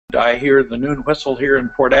I hear the noon whistle here in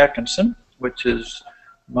Port Atkinson, which is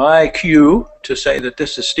my cue to say that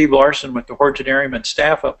this is Steve Larson with the Forage and Dairyman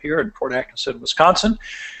staff up here in Port Atkinson, Wisconsin.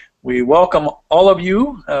 We welcome all of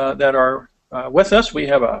you that are with us. We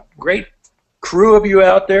have a great crew of you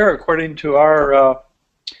out there, according to our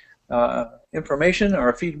information,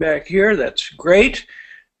 our feedback here. That's great.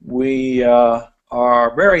 We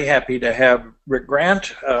are very happy to have Rick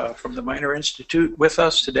Grant from the Miner Institute with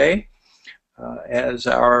us today as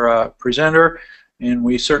our presenter, and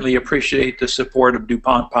we certainly appreciate the support of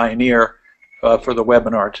DuPont Pioneer for the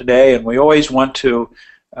webinar today. And we always want to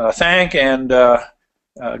thank and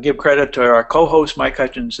give credit to our co-host Mike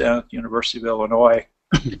Hutchins at the University of Illinois,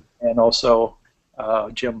 and also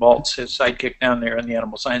Jim Baltz, his sidekick down there in the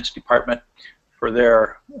Animal Science Department, for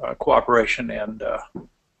their cooperation and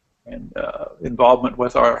involvement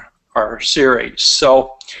with our series.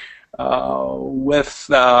 So with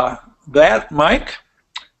that, Mike,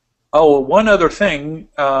 one other thing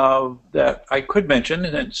that I could mention,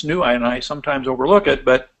 and it's new and I sometimes overlook it,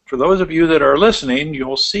 but for those of you that are listening,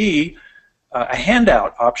 you'll see a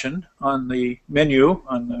handout option on the menu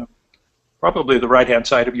on probably the right-hand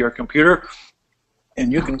side of your computer,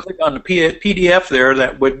 and you can click on the PDF there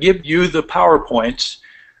that would give you the PowerPoints.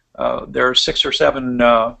 There are 6 or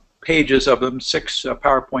 7 pages of them, 6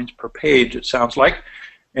 PowerPoints per page, it sounds like,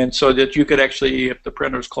 and so that you could actually, if the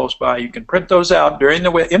printer's close by, you can print those out during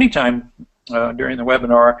the anytime during the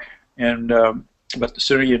webinar. And but the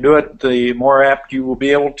sooner you do it, the more apt you will be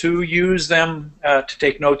able to use them to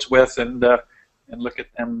take notes with and look at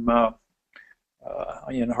them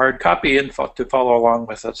in hard copy and to follow along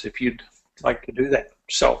with us if you'd like to do that.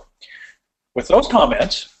 So, with those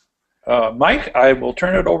comments, Mike, I will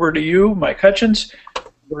turn it over to you, Mike Hutchins,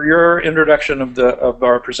 for your introduction of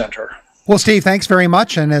our presenter. Well, Steve, thanks very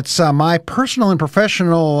much, and it's my personal and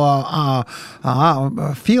professional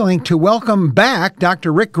feeling to welcome back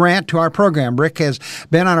Dr. Rick Grant to our program. Rick has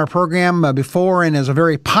been on our program before and is a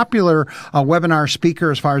very popular webinar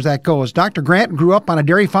speaker as far as that goes. Dr. Grant grew up on a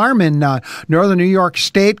dairy farm in northern New York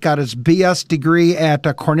State, got his BS degree at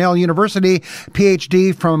Cornell University,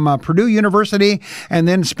 PhD from Purdue University, and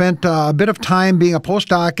then spent a bit of time being a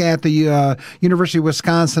postdoc at the University of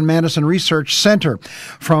Wisconsin-Madison Research Center.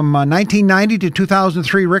 From 1990 to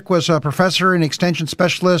 2003, Rick was a professor and extension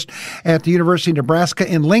specialist at the University of Nebraska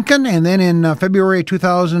in Lincoln, and then in February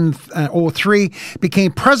 2003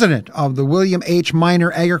 became president of the William H.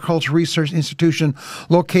 Miner Agricultural Research Institution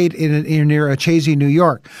located near Chazy, New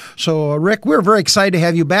York. So, Rick, we're very excited to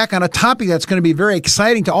have you back on a topic that's going to be very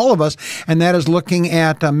exciting to all of us, and that is looking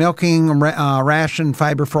at milking ration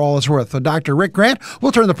fiber for all it's worth. So, Dr. Rick Grant,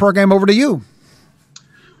 we'll turn the program over to you.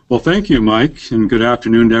 Well, thank you, Mike, and good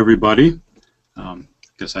afternoon to everybody. I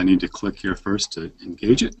guess I need to click here first to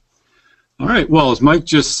engage it. All right, well, as Mike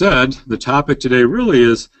just said, the topic today really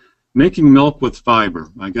is making milk with fiber.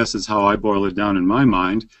 I guess is how I boil it down in my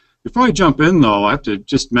mind. Before I jump in, though, I have to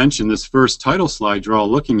just mention this first title slide you're all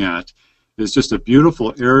looking at is just a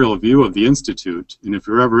beautiful aerial view of the Institute. And if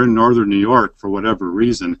you're ever in northern New York for whatever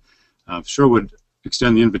reason, I sure would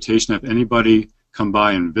extend the invitation if anybody come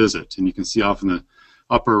by and visit. And you can see off in the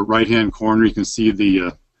upper right-hand corner, you can see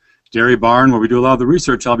the dairy barn where we do a lot of the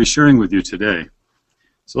research I'll be sharing with you today.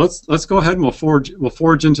 So let's go ahead and we'll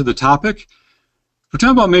forage into the topic. We're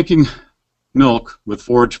talking about making milk with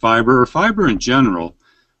forage fiber or fiber in general.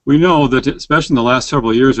 We know that, especially in the last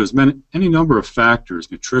several years, there's been any number of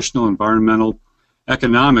factors, nutritional, environmental,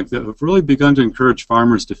 economic, that have really begun to encourage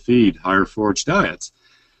farmers to feed higher forage diets.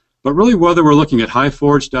 But really, whether we're looking at high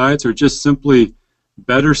forage diets or just simply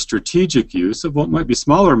better strategic use of what might be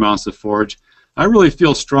smaller amounts of forage, I really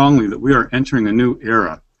feel strongly that we are entering a new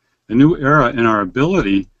era in our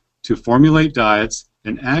ability to formulate diets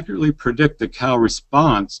and accurately predict the cow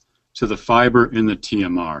response to the fiber in the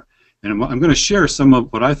TMR. And I'm going to share some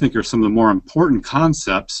of what I think are some of the more important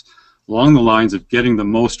concepts along the lines of getting the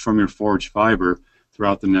most from your forage fiber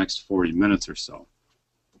throughout the next 40 minutes or so.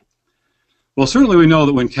 Well, certainly we know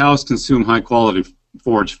that when cows consume high-quality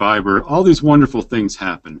forage fiber, all these wonderful things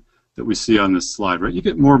happen that we see on this slide, right? You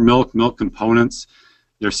get more milk components.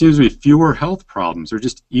 There seems to be fewer health problems. They're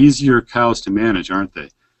just easier cows to manage, aren't they?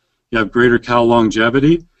 You have greater cow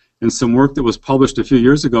longevity, and some work that was published a few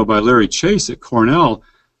years ago by Larry Chase at Cornell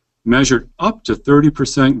measured up to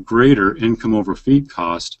 30% greater income over feed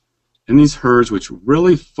cost in these herds, which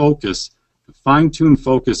really fine-tune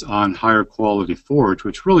focus on higher quality forage,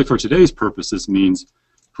 which really for today's purposes means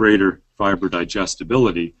greater fiber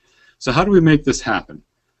digestibility. So how do we make this happen?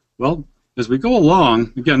 Well, as we go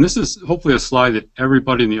along, again, this is hopefully a slide that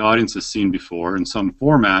everybody in the audience has seen before in some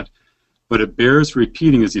format, but it bears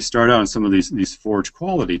repeating as you start out in some of these forage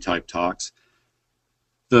quality type talks.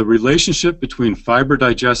 The relationship between fiber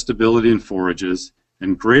digestibility in forages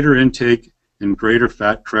and greater intake and greater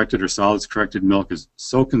fat corrected or solids corrected milk is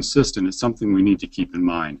so consistent, it's something we need to keep in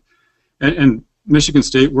mind. And Michigan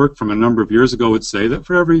State work from a number of years ago would say that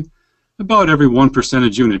for about every 1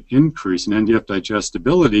 percentage unit increase in NDF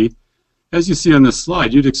digestibility, as you see on this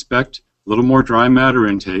slide, you'd expect a little more dry matter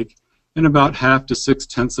intake and about 1/2 to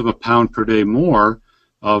 6/10 of a pound per day more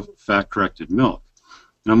of fat-corrected milk.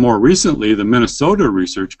 Now, more recently, the Minnesota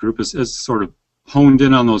research group has sort of honed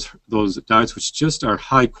in on those diets which just are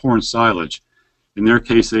high corn silage. In their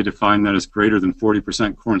case, they define that as greater than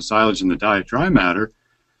 40% corn silage in the diet dry matter.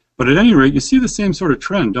 But at any rate, you see the same sort of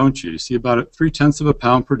trend, don't you? You see about a 3/10 of a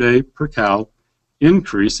pound per day per cow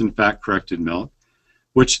increase in fat-corrected milk,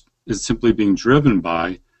 which is simply being driven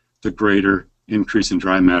by the greater increase in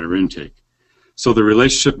dry matter intake. So the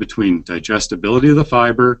relationship between digestibility of the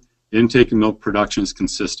fiber, intake, and milk production is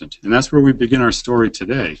consistent. And that's where we begin our story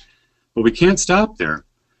today. But we can't stop there.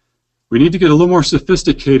 We need to get a little more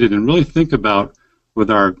sophisticated and really think about, with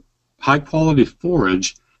our high-quality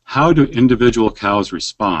forage, how do individual cows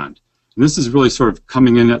respond? And this is really sort of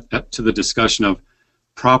coming in to the discussion of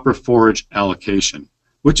proper forage allocation,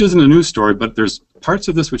 which isn't a new story, but there's parts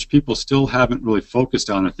of this which people still haven't really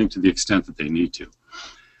focused on, I think, to the extent that they need to.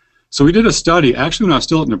 So we did a study, actually when I was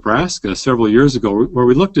still at Nebraska several years ago, where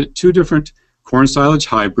we looked at 2 different corn silage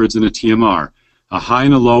hybrids in a TMR, a high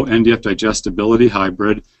and a low NDF digestibility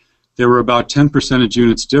hybrid. There were about 10 percentage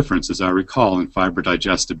units difference, as I recall, in fiber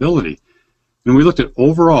digestibility. And we looked at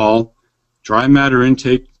overall dry matter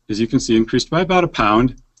intake, as you can see, increased by about a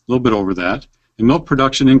pound, a little bit over that, and milk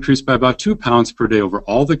production increased by about 2 pounds per day over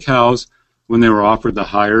all the cows when they were offered the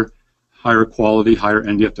higher quality, higher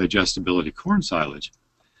NDF digestibility corn silage.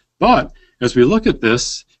 But as we look at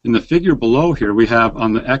this, in the figure below here, we have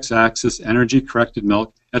on the x-axis energy corrected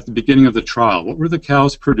milk at the beginning of the trial. What were the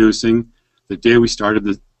cows producing the day we started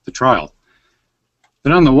the trial?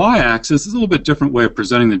 Then on the y-axis is a little bit different way of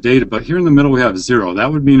presenting the data, but here in the middle we have 0.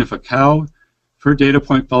 That would mean if a cow, if her data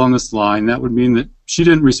point fell on this line, that would mean that she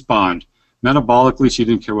didn't respond. Metabolically, she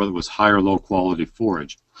didn't care whether it was high or low quality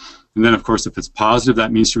forage. And then, of course, if it's positive,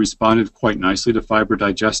 that means she responded quite nicely to fiber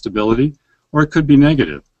digestibility, or it could be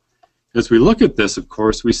negative. As we look at this, of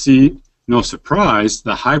course, we see, no surprise,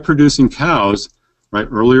 the high-producing cows, right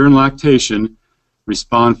earlier in lactation,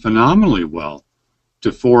 respond phenomenally well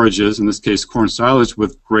to forages, in this case corn silage,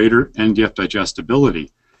 with greater NDF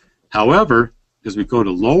digestibility. However, as we go to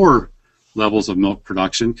lower levels of milk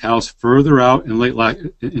production, cows further out in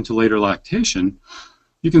into later lactation,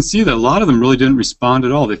 you can see that a lot of them really didn't respond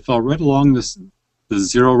at all. They fell right along the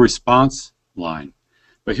 0 response line.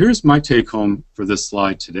 But here's my take home for this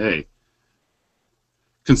slide today.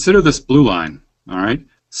 Consider this blue line, all right?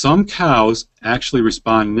 Some cows actually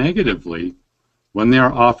respond negatively when they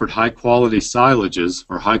are offered high-quality silages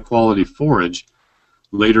or high-quality forage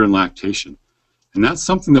later in lactation. And that's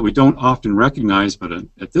something that we don't often recognize, but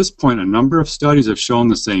at this point, a number of studies have shown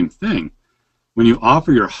the same thing. When you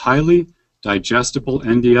offer your highly digestible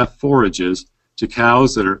NDF forages to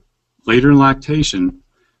cows that are later in lactation,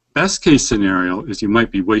 best case scenario is you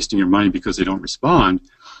might be wasting your money because they don't respond.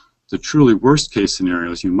 The truly worst case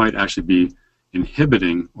scenario is you might actually be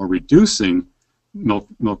inhibiting or reducing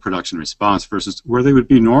milk production response versus where they would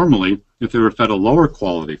be normally if they were fed a lower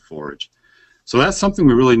quality forage. So that's something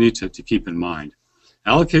we really need to keep in mind.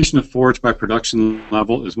 Allocation of forage by production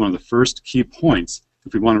level is one of the first key points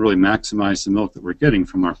if we want to really maximize the milk that we're getting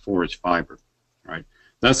from our forage fiber. Right?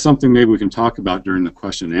 That's something maybe we can talk about during the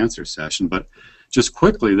question and answer session, but just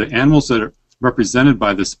quickly, the animals that are represented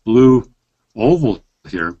by this blue oval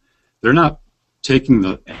here, they're not taking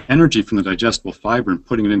the energy from the digestible fiber and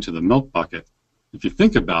putting it into the milk bucket. If you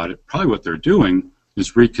think about it, probably what they're doing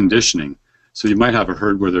is reconditioning. So you might have a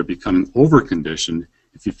herd where they're becoming overconditioned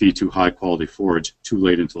if you feed too high quality forage too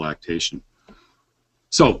late into lactation.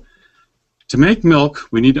 So to make milk,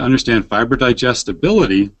 we need to understand fiber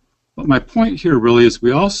digestibility. But my point here really is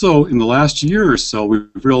we also, in the last year or so,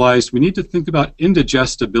 we've realized we need to think about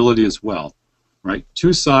indigestibility as well. Right?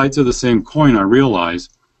 Two sides of the same coin, I realize,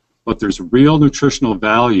 but there's real nutritional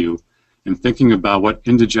value in thinking about what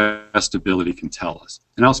indigestibility can tell us.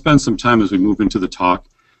 And I'll spend some time as we move into the talk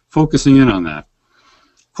focusing in on that.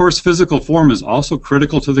 Of course, physical form is also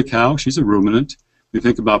critical to the cow. She's a ruminant. We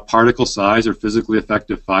think about particle size or physically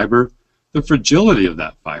effective fiber, the fragility of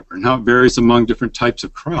that fiber, and how it varies among different types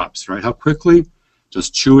of crops, right? How quickly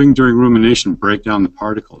does chewing during rumination break down the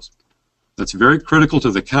particles? That's very critical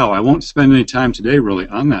to the cow. I won't spend any time today really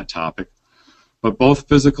on that topic, but both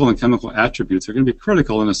physical and chemical attributes are going to be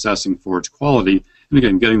critical in assessing forage quality, and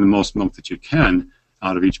again, getting the most milk that you can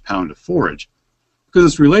out of each pound of forage. Because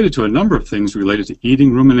it's related to a number of things related to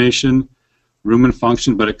eating, rumination, rumen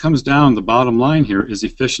function, but it comes down, the bottom line here is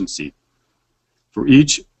efficiency. For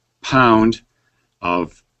each pound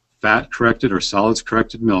of fat-corrected or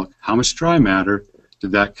solids-corrected milk, how much dry matter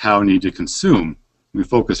did that cow need to consume? We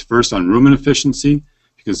focus first on rumen efficiency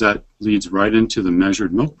because that leads right into the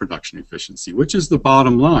measured milk production efficiency, which is the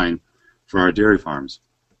bottom line for our dairy farms,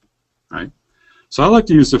 right? So I like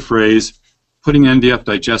to use the phrase, putting NDF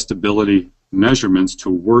digestibility measurements to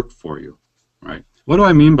work for you, right? What do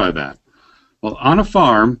I mean by that? Well, on a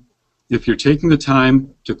farm, if you're taking the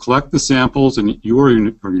time to collect the samples and you or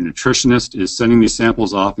your nutritionist is sending these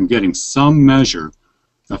samples off and getting some measure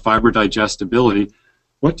of fiber digestibility,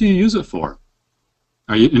 what do you use it for?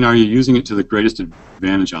 Are you using it to the greatest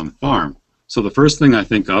advantage on the farm? So the first thing I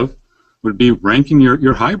think of would be ranking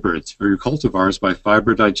your hybrids or your cultivars by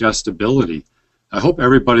fiber digestibility. I hope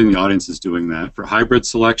everybody in the audience is doing that for hybrid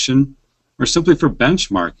selection or simply for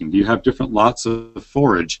benchmarking. Do you have different lots of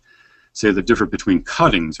forage, say the difference between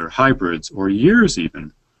cuttings or hybrids or years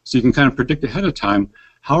even? So you can kind of predict ahead of time,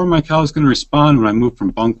 how are my cows going to respond when I move from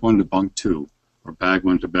bunk 1 to bunk 2 or bag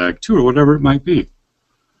 1 to bag 2 or whatever it might be.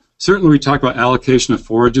 Certainly we talk about allocation of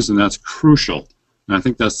forages, and that's crucial. And I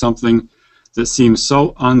think that's something that seems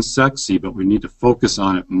so unsexy, but we need to focus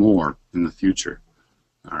on it more in the future.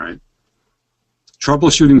 All right.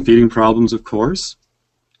 Troubleshooting feeding problems, of course,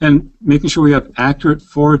 and making sure we have accurate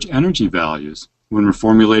forage energy values when we're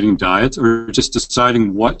formulating diets or just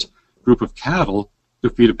deciding what group of cattle to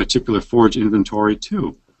feed a particular forage inventory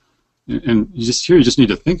to. And you just need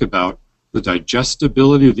to think about the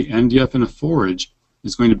digestibility of the NDF in a forage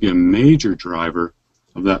is going to be a major driver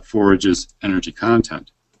of that forage's energy content.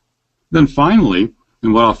 Then finally,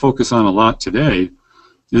 and what I'll focus on a lot today,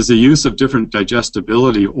 is the use of different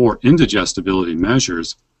digestibility or indigestibility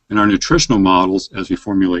measures in our nutritional models as we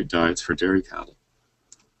formulate diets for dairy cattle.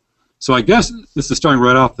 So I guess this is starting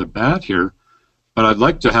right off the bat here, but I'd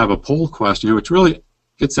like to have a poll question here, which really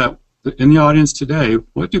gets at, in the audience today,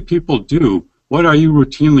 what do people do? What are you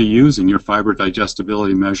routinely using your fiber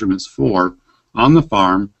digestibility measurements for on the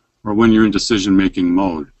farm or when you're in decision-making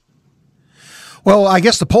mode? Well, I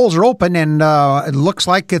guess the polls are open, and it looks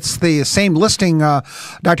like it's the same listing,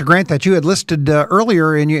 Dr. Grant, that you had listed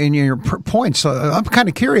earlier in your points. So I'm kind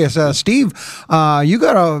of curious, Steve. You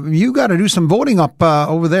gotta do some voting up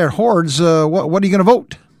over there at Hordes. What are you going to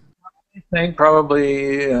vote? I think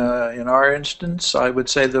probably in our instance, I would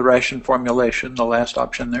say the ration formulation, the last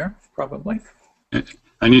option there, probably.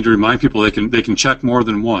 I need to remind people they can check more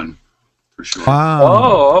than one, for sure.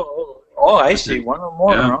 Wow. Oh, I see. One or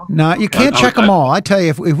more. Yeah. Huh? No, you can't check them all. I tell you,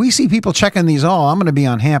 if we see people checking these all, I'm going to be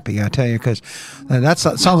unhappy. I tell you, because that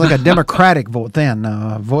sounds like a Democratic vote. Then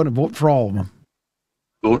vote for all of them.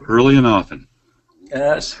 Vote early and often.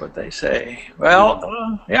 That's what they say.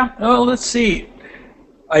 Well, yeah. Well, let's see.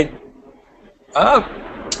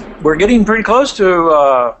 We're getting pretty close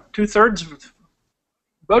to 2/3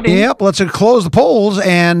 voting. Yep. Let's close the polls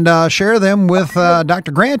and share them with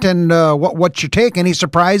Dr. Grant. And what's your take? Any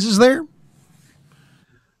surprises there?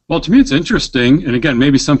 Well, to me, it's interesting, and again,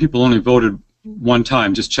 maybe some people only voted one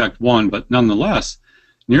time, just checked one, but nonetheless,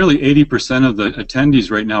 nearly 80% of the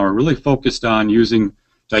attendees right now are really focused on using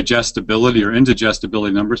digestibility or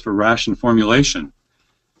indigestibility numbers for ration formulation,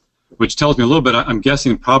 which tells me a little bit. I'm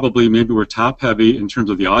guessing probably maybe we're top-heavy in terms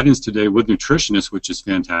of the audience today with nutritionists, which is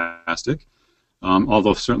fantastic,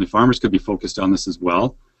 although certainly farmers could be focused on this as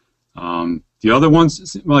well. The other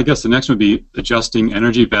ones, well, I guess the next one would be adjusting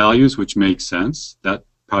energy values, which makes sense. That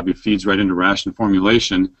probably feeds right into ration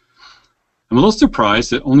formulation. I'm a little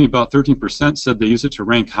surprised that only about 13% said they use it to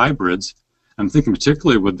rank hybrids. I'm thinking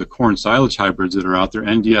particularly with the corn silage hybrids that are out there.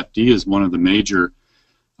 NDFD is one of the major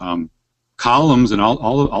columns in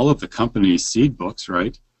all of the company's seed books,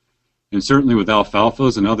 right? And certainly with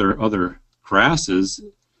alfalfas and other grasses,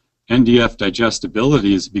 NDF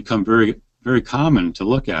digestibility has become very, very common to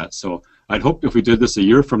look at. So I'd hope if we did this a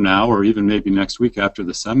year from now, or even maybe next week after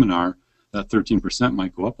the seminar, that 13%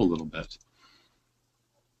 might go up a little bit.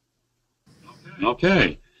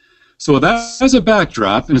 Okay. So with that as a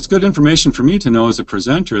backdrop, and it's good information for me to know as a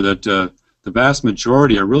presenter that the vast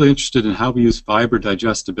majority are really interested in how we use fiber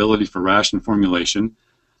digestibility for ration formulation.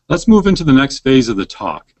 Let's move into the next phase of the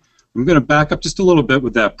talk. I'm going to back up just a little bit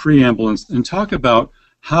with that preamble and talk about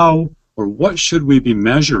how or what should we be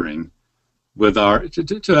measuring with our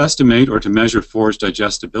to estimate or to measure forage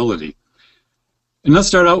digestibility. And let's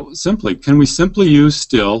start out simply. Can we simply use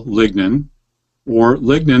still lignin or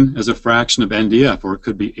lignin as a fraction of NDF, or it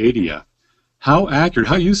could be ADF? how accurate,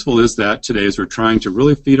 how useful is that today as we're trying to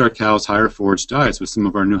really feed our cows higher forage diets with some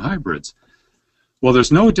of our new hybrids? Well,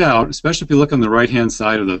 there's no doubt, especially if you look on the right-hand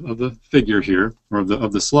side of the figure here, or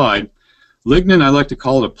of the slide, lignin, I like to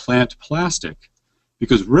call it a plant plastic,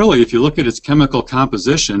 because really, if you look at its chemical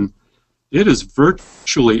composition, it is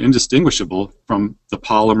virtually indistinguishable from the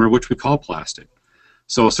polymer which we call plastic.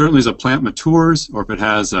 So certainly as a plant matures, or if it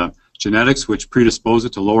has genetics which predispose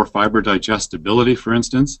it to lower fiber digestibility, for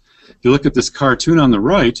instance, if you look at this cartoon on the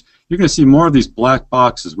right, you're going to see more of these black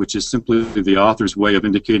boxes, which is simply the author's way of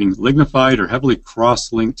indicating lignified or heavily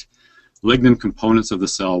cross-linked lignin components of the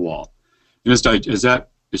cell wall. And as that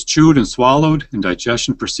is chewed and swallowed and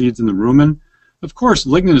digestion proceeds in the rumen, of course,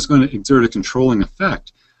 lignin is going to exert a controlling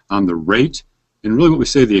effect on the rate and really what we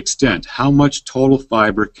say the extent, how much total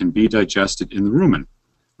fiber can be digested in the rumen,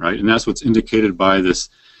 right? And that's what's indicated by this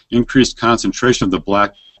increased concentration of the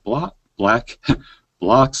black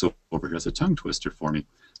blocks over here. It's a tongue twister for me,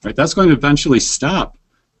 right? That's going to eventually stop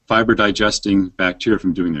fiber digesting bacteria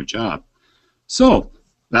from doing their job. So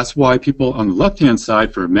that's why people on the left-hand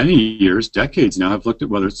side for many years, decades now, have looked at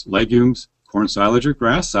whether it's legumes, corn silage, or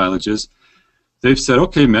grass silages. They've said,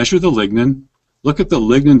 okay, measure the lignin, look at the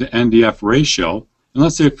lignin to NDF ratio, and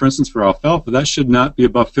let's say, for instance, for alfalfa, that should not be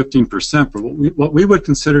above 15% for what we would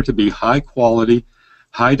consider to be high-quality,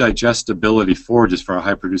 high digestibility forages for our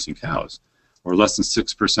high-producing cows, or less than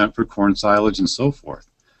 6% for corn silage and so forth.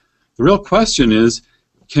 The real question is,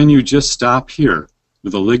 can you just stop here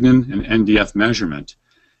with a lignin and NDF measurement?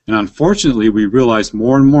 And unfortunately, we realize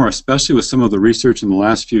more and more, especially with some of the research in the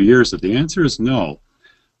last few years, that the answer is no.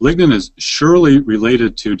 Lignin is surely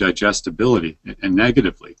related to digestibility and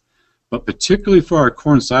negatively, but particularly for our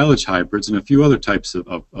corn silage hybrids and a few other types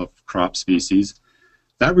of crop species,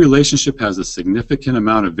 that relationship has a significant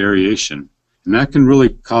amount of variation, and that can really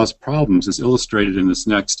cause problems as illustrated in this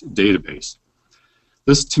next database.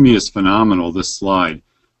 This to me is phenomenal, this slide.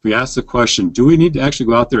 We ask the question, do we need to actually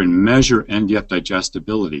go out there and measure NDF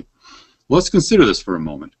digestibility? Let's consider this for a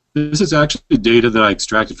moment. This is actually data that I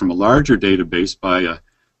extracted from a larger database by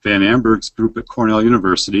Van Amberg's group at Cornell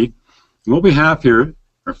University. And what we have here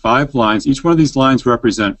are 5 lines. Each one of these lines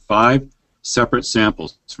represent 5 separate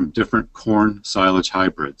samples from different corn silage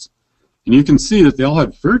hybrids. And you can see that they all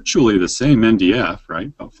had virtually the same NDF, right,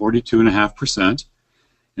 about 42.5%,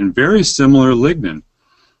 and very similar lignin.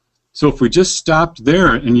 So if we just stopped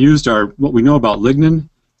there and used what we know about lignin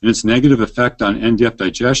and its negative effect on NDF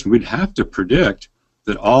digestion, we'd have to predict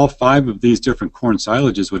that all 5 of these different corn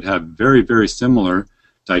silages would have very, very similar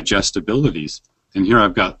digestibilities. And here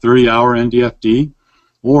I've got 30-hour NDFD,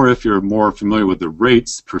 or if you're more familiar with the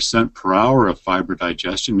rates, percent per hour of fiber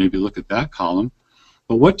digestion, maybe look at that column.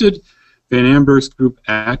 But what did Van Amberg's group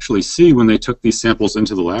actually see when they took these samples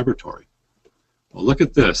into the laboratory? Well, look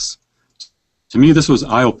at this. To me, this was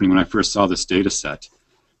eye-opening when I first saw this data set.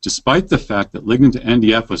 Despite the fact that lignin to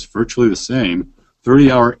NDF was virtually the same,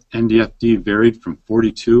 30-hour NDFD varied from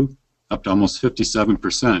 42 up to almost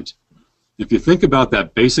 57%. If you think about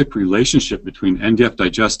that basic relationship between NDF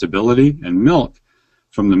digestibility and milk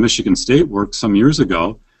from the Michigan State work some years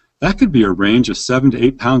ago, that could be a range of 7 to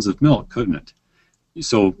 8 pounds of milk, couldn't it?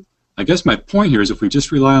 So I guess my point here is if we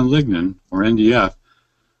just rely on lignin or NDF,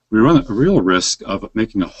 we run a real risk of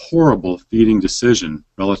making a horrible feeding decision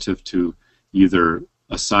relative to either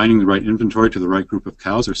assigning the right inventory to the right group of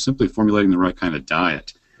cows or simply formulating the right kind of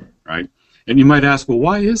diet, right? And you might ask, well,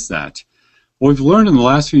 why is that? What we've learned in the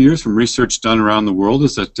last few years from research done around the world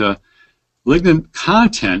is that lignin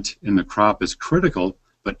content in the crop is critical,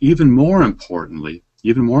 but even more important,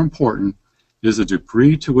 is the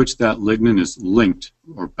degree to which that lignin is linked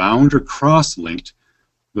or bound or cross-linked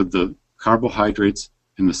with the carbohydrates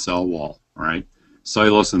in the cell wall, right?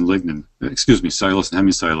 Cellulose and lignin, cellulose and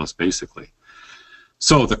hemicellulose, basically.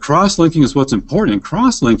 So the cross-linking is what's important, and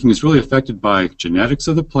cross-linking is really affected by genetics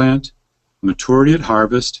of the plant, maturity at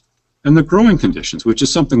harvest, and the growing conditions, which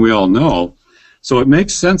is something we all know. So it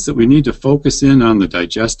makes sense that we need to focus in on the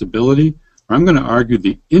digestibility, or I'm going to argue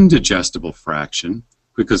the indigestible fraction,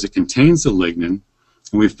 because it contains the lignin,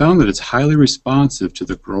 and we've found that it's highly responsive to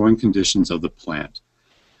the growing conditions of the plant.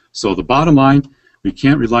 So the bottom line, we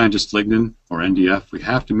can't rely on just lignin or NDF. We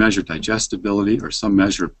have to measure digestibility or some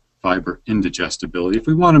measure of fiber indigestibility if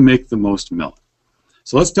we want to make the most milk.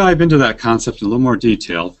 So let's dive into that concept in a little more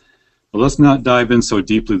detail, but let's not dive in so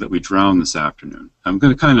deeply that we drown this afternoon. I'm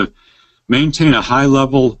going to kind of maintain a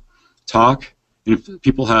high-level talk, and if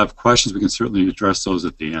people have questions, we can certainly address those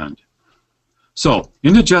at the end. So,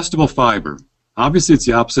 indigestible fiber. Obviously, it's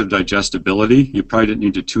the opposite of digestibility. You probably didn't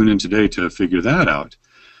need to tune in today to figure that out.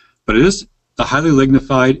 But it is the highly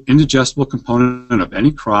lignified, indigestible component of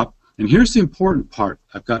any crop, And here's the important part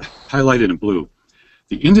I've got highlighted in blue.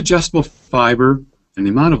 The indigestible fiber and the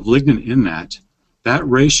amount of lignin in that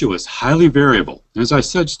ratio is highly variable. And as I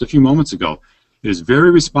said just a few moments ago, it is very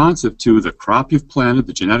responsive to the crop you've planted,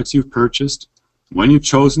 the genetics you've purchased, when you've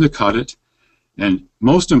chosen to cut it, and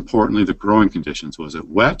most importantly, the growing conditions. Was it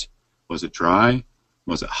wet? Was it dry?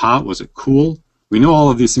 Was it hot? Was it cool? We know all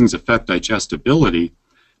of these things affect digestibility,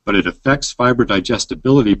 but it affects fiber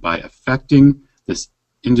digestibility by affecting this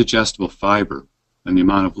indigestible fiber and the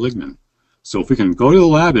amount of lignin. So if we can go to the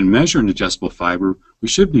lab and measure indigestible fiber, we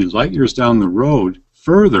should be light years down the road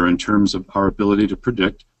further in terms of our ability to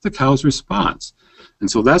predict the cow's response.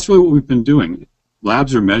 And so that's really what we've been doing.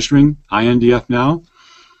 Labs are measuring INDF now,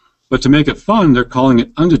 but to make it fun, they're calling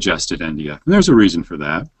it undigested NDF. And there's a reason for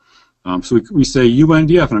that. So we say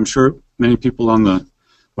UNDF, and I'm sure many people on the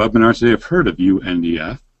webinar today have heard of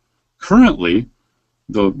UNDF. Currently,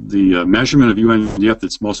 the measurement of UNDF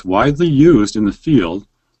that's most widely used in the field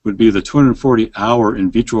would be the 240-hour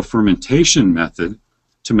in vitro fermentation method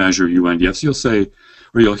to measure UNDF. So you'll say,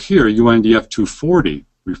 or you'll hear UNDF 240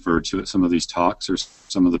 referred to at some of these talks or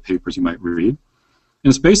some of the papers you might read. And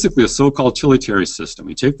it's basically a so-called utilitarian system.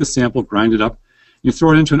 You take the sample, grind it up, you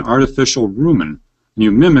throw it into an artificial rumen, and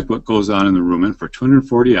you mimic what goes on in the rumen for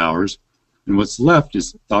 240 hours, and what's left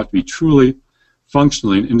is thought to be truly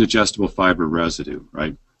functionally an indigestible fiber residue,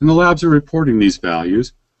 right? And the labs are reporting these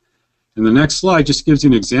values. And the next slide just gives you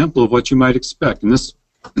an example of what you might expect. And this,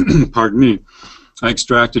 pardon me, I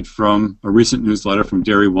extracted from a recent newsletter from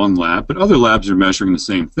Dairy One lab, but other labs are measuring the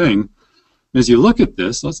same thing. As you look at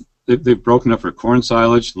this, they've broken up for corn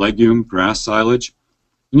silage, legume, grass silage,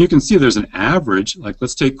 and you can see there's an average, like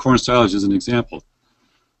let's take corn silage as an example.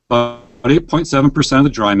 About 8.7% of the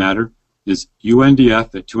dry matter is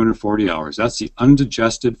UNDF at 240 hours. That's the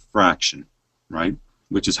undigested fraction, right,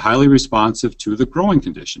 which is highly responsive to the growing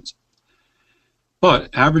conditions.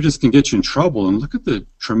 But averages can get you in trouble, and look at the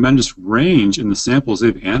tremendous range in the samples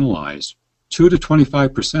they've analyzed, 2 to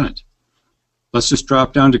 25%. Let's just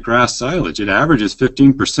drop down to grass silage. It averages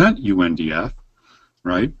 15% UNDF,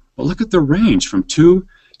 right? But look at the range from 2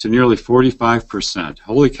 to nearly 45%.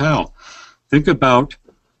 Holy cow. Think about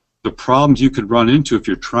the problems you could run into if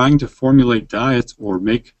you're trying to formulate diets or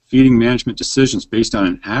make feeding management decisions based on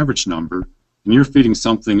an average number, and you're feeding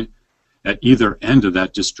something at either end of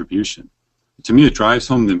that distribution. To me, it drives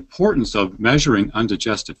home the importance of measuring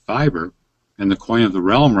undigested fiber, and the coin of the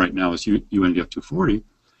realm right now is UNDF 240, and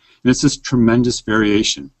it's this tremendous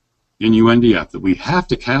variation in UNDF that we have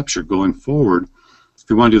to capture going forward if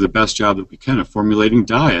we want to do the best job that we can of formulating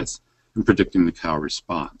diets and predicting the cow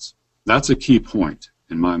response. That's a key point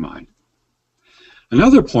in my mind.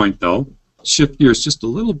 Another point, though, shift gears just a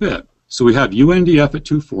little bit. So we have UNDF at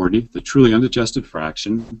 240, the truly undigested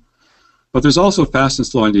fraction, but there's also fast and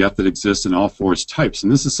slow NDF that exists in all forage types.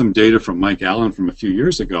 And this is some data from Mike Allen from a few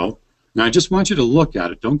years ago. And I just want you to look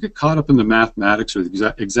at it. Don't get caught up in the mathematics or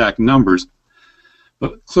the exact numbers.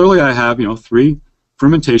 But clearly I have, 3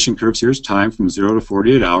 fermentation curves. Here's time from 0 to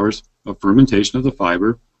 48 hours of fermentation of the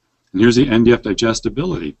fiber. And here's the NDF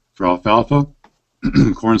digestibility for alfalfa,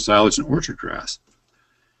 corn silage, and orchard grass.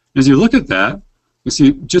 As you look at that, you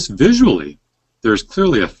see just visually, there's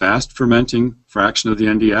clearly a fast fermenting fraction of the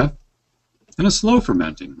NDF and a slow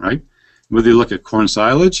fermenting, right? Whether you look at corn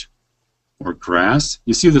silage or grass,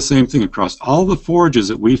 you see the same thing across all the forages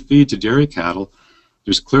that we feed to dairy cattle.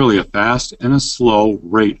 There's clearly a fast and a slow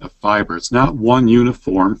rate of fiber. It's not one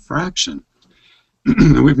uniform fraction.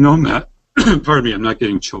 And we've known that. Pardon me, I'm not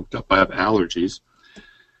getting choked up. I have allergies.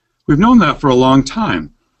 We've known that for a long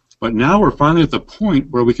time. But now we're finally at the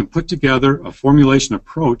point where we can put together a formulation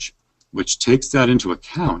approach which takes that into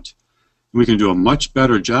account. And we can do a much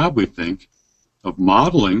better job, we think, of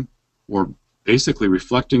modeling or basically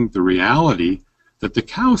reflecting the reality that the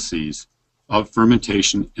cow sees of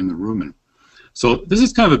fermentation in the rumen. So this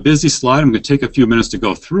is kind of a busy slide. I'm going to take a few minutes to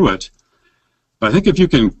go through it. But I think if you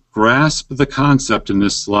can grasp the concept in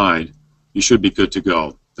this slide, you should be good to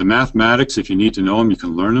go. The mathematics, if you need to know them, you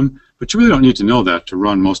can learn them. But you really don't need to know that to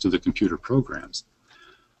run most of the computer programs.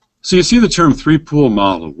 So you see the term three-pool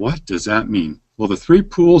model. What does that mean? Well, the 3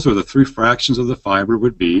 pools or the 3 fractions of the fiber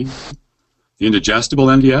would be the indigestible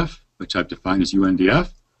NDF, which I've defined as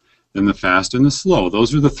UNDF, then the fast and the slow.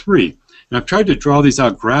 Those are the 3. And I've tried to draw these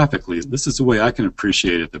out graphically. This is the way I can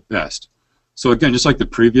appreciate it the best. So again, just like the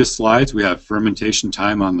previous slides, we have fermentation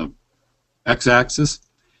time on the x-axis,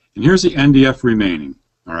 and here's the NDF remaining,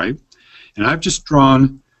 all right? And I've just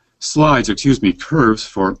drawn curves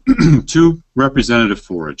for 2 representative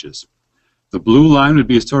forages. The blue line would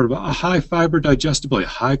be sort of a high fiber digestibility,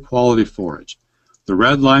 high quality forage. The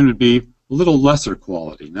red line would be a little lesser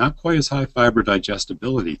quality, not quite as high fiber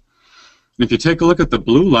digestibility. And if you take a look at the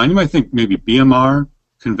blue line, you might think maybe BMR,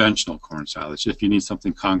 conventional corn silage, if you need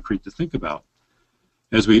something concrete to think about.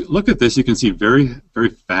 As we look at this, you can see very, very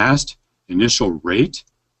fast initial rate,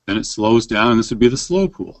 then it slows down, and this would be the slow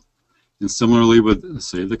pool. And similarly with,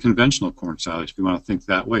 say, the conventional corn silage, if you want to think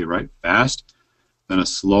that way, right? Fast, then a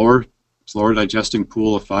slower digesting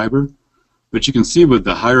pool of fiber. But you can see with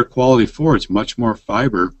the higher quality forage, much more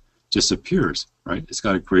fiber disappears, right? It's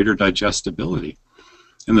got a greater digestibility.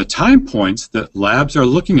 And the time points that labs are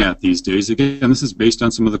looking at these days, again, this is based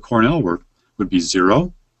on some of the Cornell work, would be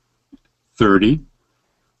 0, 30,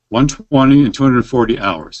 120, and 240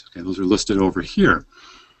 hours. Okay, those are listed over here.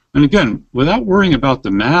 And again, without worrying about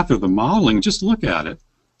the math or the modeling, just look at it.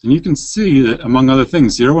 And you can see that, among other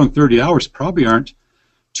things, 0 and 30 hours probably aren't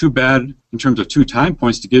too bad in terms of 2 time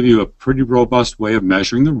points to give you a pretty robust way of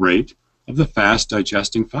measuring the rate of the fast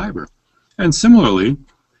digesting fiber. And similarly,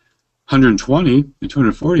 120 and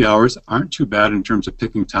 240 hours aren't too bad in terms of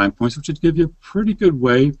picking time points, which would give you a pretty good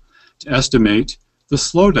way to estimate the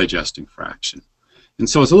slow digesting fraction. And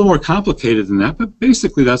so it's a little more complicated than that, but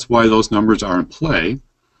basically that's why those numbers are in play.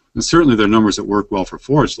 And certainly they're numbers that work well for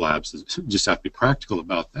forage labs. You just have to be practical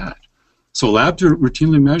about that. So labs are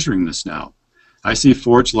routinely measuring this now. I see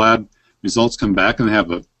forage lab results come back and they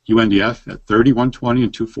have a UNDF at 30, 120,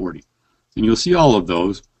 and 240. And you'll see all of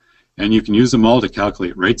those. And you can use them all to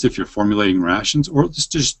calculate rates if you're formulating rations, or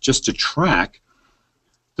just to track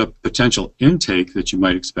the potential intake that you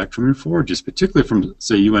might expect from your forages, particularly from,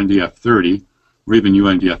 say, UNDF 30 or even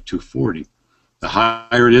UNDF 240. The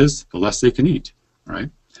higher it is, the less they can eat, right?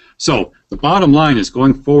 So the bottom line is,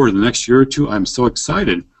 going forward in the next year or two, I'm so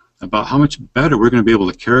excited about how much better we're going to be able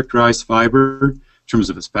to characterize fiber in terms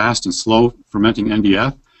of its fast and slow fermenting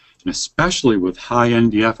NDF. And especially with high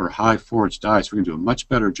NDF or high forage diets, we're going to do a much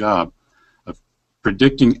better job of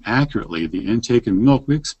predicting accurately the intake and milk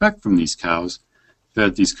we expect from these cows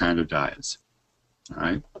fed these kind of diets. All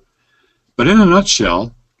right. But in a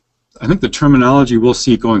nutshell, I think the terminology we'll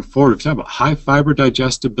see going forward, if you talk about high fiber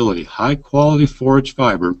digestibility, high quality forage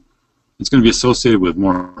fiber, it's going to be associated with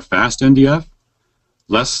more fast NDF,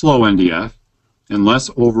 less slow NDF, and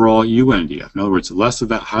less overall UNDF. In other words, less of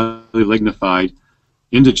that highly lignified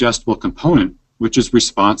indigestible component, which is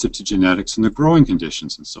responsive to genetics and the growing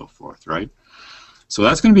conditions and so forth, right? So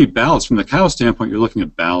that's going to be ballast. From the cow standpoint, you're looking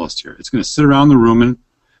at ballast here. It's going to sit around the rumen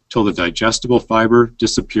until the digestible fiber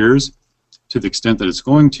disappears to the extent that it's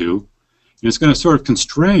going to, and it's going to sort of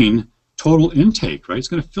constrain total intake, right? It's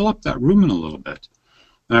going to fill up that rumen a little bit.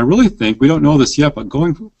 And I really think, we don't know this yet, but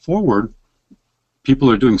going forward,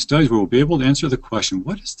 people are doing studies where we'll be able to answer the question,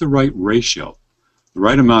 what is the right ratio, the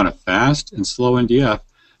right amount of fast and slow NDF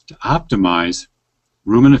to optimize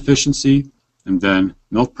rumen efficiency and then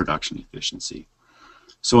milk production efficiency.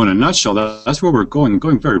 So in a nutshell, that's where we're going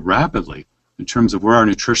very rapidly in terms of where our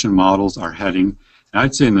nutrition models are heading. And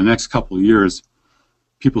I'd say in the next couple of years,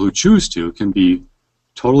 people who choose to can be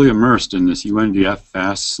totally immersed in this UNDF,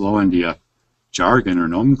 fast, slow NDF jargon or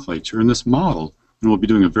nomenclature in this model, and we'll be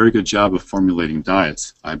doing a very good job of formulating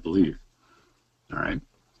diets, I believe. All right.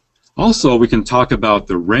 Also, we can talk about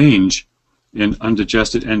the range in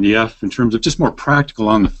undigested NDF in terms of just more practical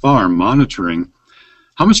on the farm monitoring.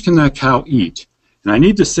 How much can that cow eat? And I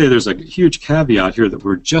need to say there's a huge caveat here that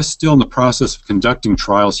we're just still in the process of conducting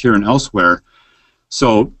trials here and elsewhere.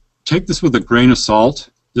 So take this with a grain of salt.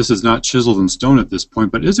 This is not chiseled in stone at this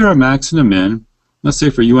point, but is there a maximum in, let's say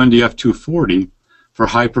for UNDF 240, for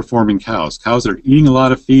high-performing cows? Cows that are eating a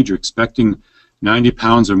lot of feed, you're expecting 90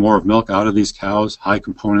 pounds or more of milk out of these cows, high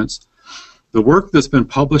components. The work that's been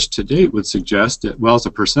published to date would suggest that, well, as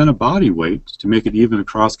a percent of body weight, to make it even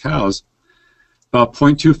across cows, about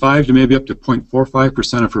 0.25 to maybe up to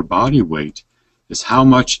 0.45% of her body weight is how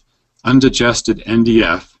much undigested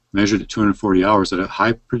NDF, measured at 240 hours, that a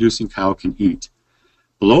high-producing cow can eat.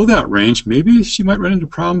 Below that range, maybe she might run into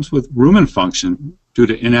problems with rumen function due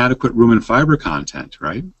to inadequate rumen fiber content,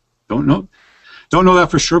 right? Don't know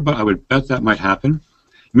that for sure, but I would bet that might happen.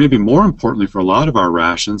 Maybe more importantly for a lot of our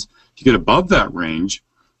rations, if you get above that range,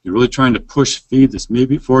 you're really trying to push feed this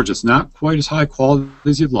maybe forage that's not quite as high quality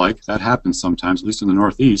as you'd like. That happens sometimes, at least in the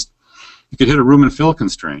Northeast. You could hit a rumen fill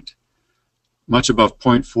constraint, much above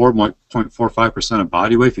 0.4, 0.45% of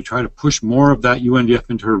body weight. If you try to push more of that UNDF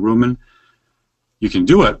into her rumen, you can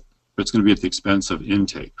do it, but it's going to be at the expense of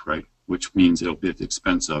intake, right? Which means it'll be at the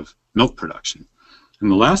expense of milk production. And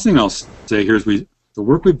the last thing I'll say here is the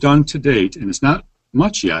work we've done to date, and it's not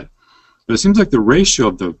much yet, but it seems like the ratio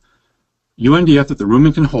of the UNDF that the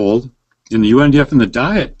rumen can hold and the UNDF in the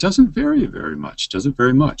diet doesn't vary very much,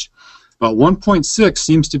 About 1.6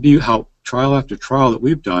 seems to be how trial after trial that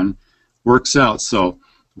we've done works out. So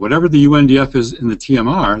whatever the UNDF is in the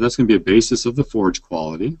TMR, that's going to be a basis of the forage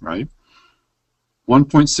quality, right?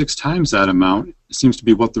 1.6 times that amount seems to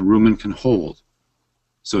be what the rumen can hold.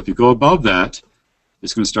 So if you go above that,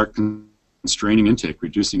 it's going to start constraining intake,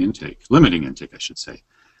 reducing intake, limiting intake, I should say.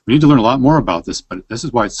 We need to learn a lot more about this, but this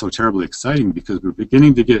is why it's so terribly exciting, because we're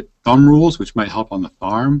beginning to get thumb rules, which might help on the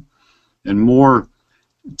farm, and more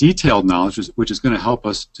detailed knowledge, which is going to help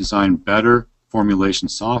us design better formulation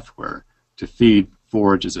software to feed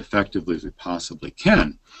forage as effectively as we possibly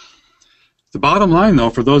can. The bottom line,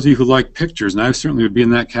 though, for those of you who like pictures, and I certainly would be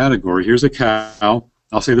in that category, here's a cow.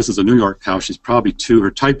 I'll say this is a New York cow. She's probably 2.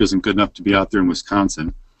 Her type isn't good enough to be out there in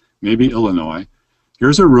Wisconsin, maybe Illinois.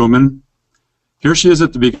 Here's her rumen. Here she is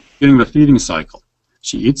at the beginning of the feeding cycle.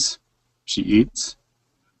 She eats,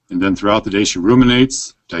 and then throughout the day she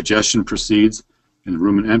ruminates, digestion proceeds, and the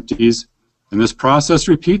rumen empties, and this process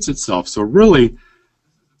repeats itself. So really,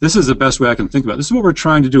 this is the best way I can think about it. This is what we're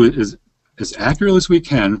trying to do, is as accurately as we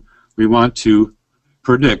can. We want to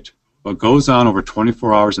predict what goes on over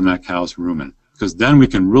 24 hours in that cow's rumen, because then we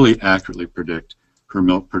can really accurately predict her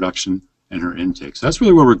milk production and her intake. So that's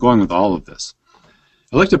really where we're going with all of this.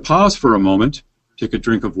 I'd like to pause for a moment, take a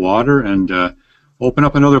drink of water, and open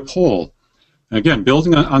up another poll. And again,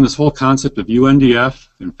 building on this whole concept of UNDF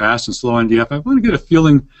and fast and slow NDF, I want to get a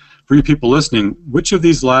feeling for you people listening, which of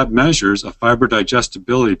these lab measures of fiber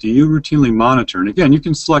digestibility do you routinely monitor? And again, you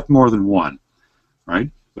can select more than one, right?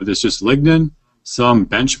 Whether it's just lignin, some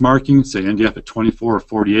benchmarking, say NDF at 24 or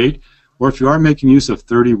 48, or if you are making use of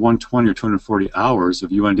 30, 120, or 240 hours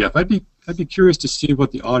of UNDF, I'd be curious to see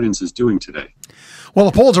what the audience is doing today. Well,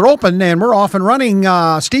 the polls are open and we're off and running.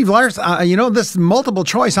 Steve Lars, this multiple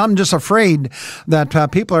choice, I'm just afraid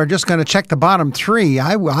that people are just going to check the bottom 3.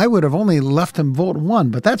 I would have only left them vote 1,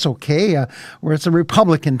 but that's okay. Where it's a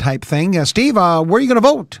Republican type thing. Steve, where are you going to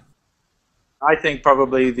vote? I think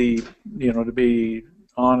probably to be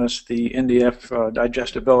honest, the NDF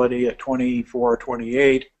digestibility at 24,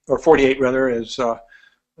 28, or 48 rather, is the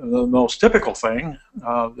most typical thing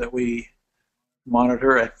that we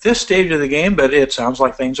monitor at this stage of the game, but it sounds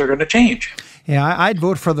like things are going to change. Yeah, I'd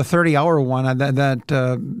vote for the 30-hour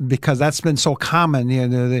one because that's been so common.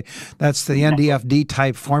 That's the NDFD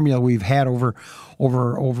type formula we've had over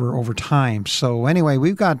time. So anyway,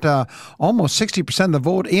 we've got almost 60% of the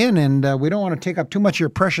vote in, and we don't want to take up too much of your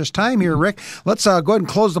precious time here, Rick. Let's go ahead and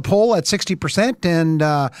close the poll at 60%. And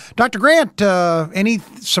Dr. Grant, any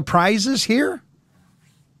surprises here?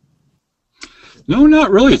 No, not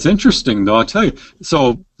really. It's interesting, though, I'll tell you.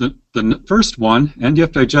 So the first one,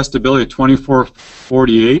 NDF digestibility at 24,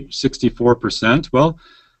 48, 64%. Well,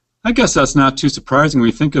 I guess that's not too surprising when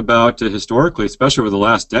we think about historically, especially over the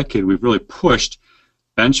last decade, we've really pushed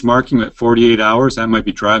benchmarking at 48 hours. That might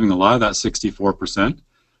be driving a lot of that 64%.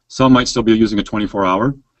 Some might still be using a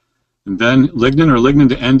 24-hour. And then lignin or lignin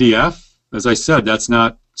to NDF, as I said, that's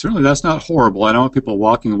not horrible. I don't want people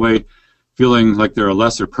walking away feeling like they're a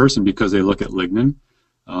lesser person because they look at lignin.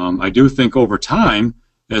 I do think over time,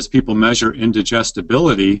 as people measure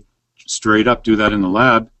indigestibility, straight up do that in the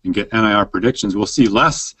lab and get NIR predictions, we'll see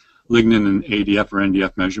less lignin and ADF or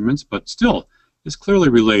NDF measurements, but still is clearly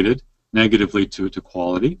related negatively to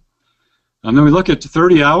quality. And then we look at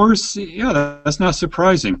 30 hours, yeah, that's not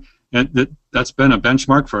surprising. And that's been a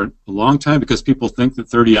benchmark for a long time because people think that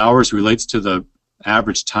 30 hours relates to the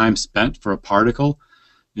average time spent for a particle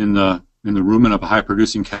in the rumen of a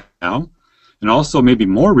high-producing cow. And also maybe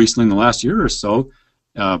more recently in the last year or so,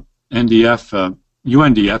 UNDF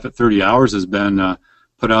at 30 hours has been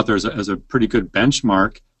put out there as a pretty good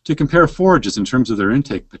benchmark to compare forages in terms of their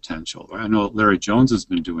intake potential. I know Larry Jones has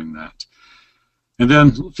been doing that. And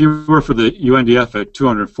then fewer for the UNDF at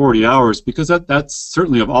 240 hours, because that's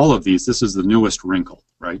certainly of all of these, this is the newest wrinkle,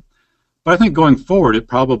 right? But I think going forward, it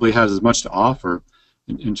probably has as much to offer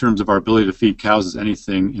in terms of our ability to feed cows as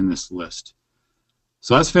anything in this list.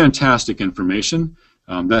 So that's fantastic information.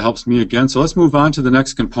 That helps me again. So let's move on to the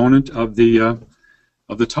next component of the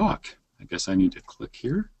talk. I guess I need to click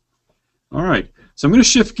here. All right. So I'm going to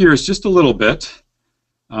shift gears just a little bit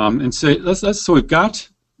and say so we've got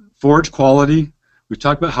forage quality. We've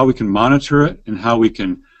talked about how we can monitor it and how we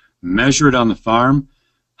can measure it on the farm.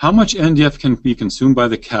 How much NDF can be consumed by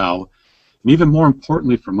the cow? And even more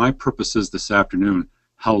importantly, for my purposes this afternoon,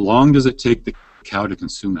 how long does it take the cow to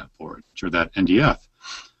consume that forage or that NDF?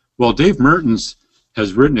 Well, Dave Mertens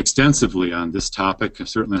has written extensively on this topic,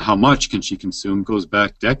 certainly how much can she consume, goes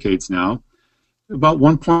back decades now. About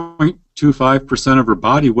 1.25% of her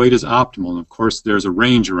body weight is optimal, and of course there's a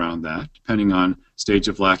range around that, depending on stage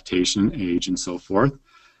of lactation, age, and so forth.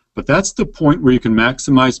 But that's the point where you can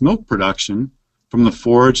maximize milk production from the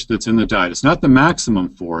forage that's in the diet. It's not the maximum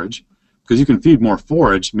forage, because you can feed more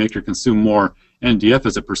forage, make her consume more NDF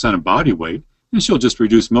as a percent of body weight, and she'll just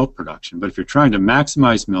reduce milk production. But if you're trying to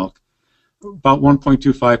maximize milk, about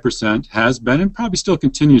 1.25% has been and probably still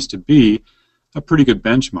continues to be a pretty good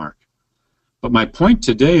benchmark. But my point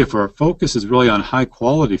today, if our focus is really on high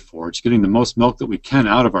quality forage, getting the most milk that we can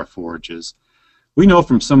out of our forages, we know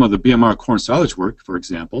from some of the BMR corn silage work, for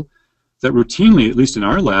example, that routinely, at least in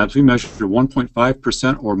our labs, we measure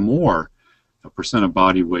 1.5% or more a percent of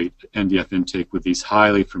body weight NDF intake with these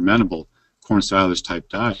highly fermentable corn silage type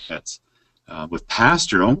diets. With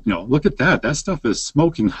pasture, look at that. That stuff is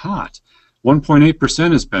smoking hot.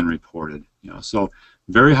 1.8% has been reported. So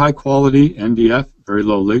very high quality NDF, very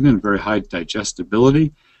low lignin, very high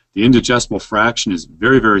digestibility. The indigestible fraction is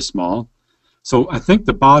very, very small. So I think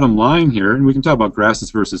the bottom line here, and we can talk about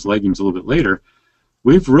grasses versus legumes a little bit later,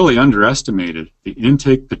 we've really underestimated the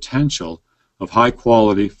intake potential of high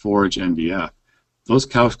quality forage NDF. Those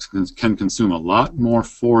cows can consume a lot more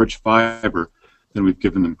forage fiber than we've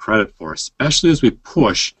given them credit for, especially as we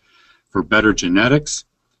push for better genetics,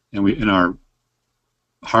 and in our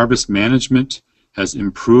harvest management has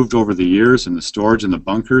improved over the years, and the storage in the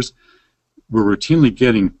bunkers, we're routinely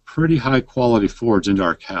getting pretty high quality forage into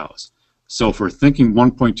our cows. So if we're thinking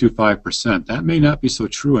 1.25%, that may not be so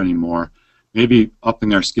true anymore. Maybe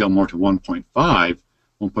upping our scale more to 1.5, 1.4,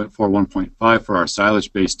 1.5 for our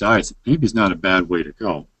silage-based diets, maybe is not a bad way to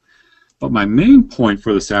go. But my main point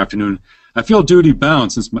for this afternoon, I feel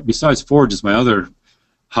duty-bound, since besides forages, my other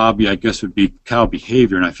hobby, I guess, would be cow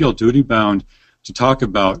behavior, and I feel duty-bound to talk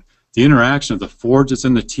about the interaction of the forage that's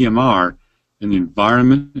in the TMR and the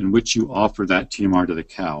environment in which you offer that TMR to the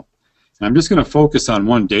cow. And I'm just going to focus on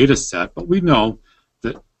one data set, but we know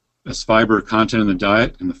that as fiber content in the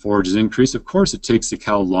diet and the forages increase, of course it takes the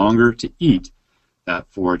cow longer to eat that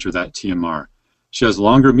forage or that TMR. She has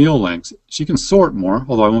longer meal lengths. She can sort more,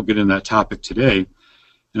 although I won't get into that topic today.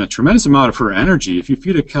 And a tremendous amount of her energy, if you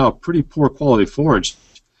feed a cow pretty poor quality forage,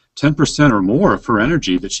 10% or more of her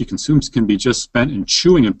energy that she consumes can be just spent in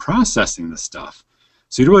chewing and processing the stuff.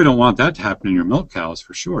 So you really don't want that to happen in your milk cows,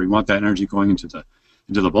 for sure. You want that energy going into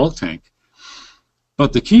the bulk tank.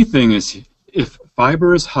 But the key thing is, if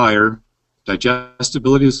fiber is higher,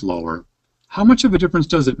 digestibility is lower, how much of a difference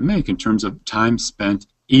does it make in terms of time spent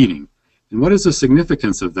eating? And what is the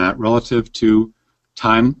significance of that relative to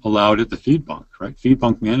time allowed at the feed bunk, right? Feed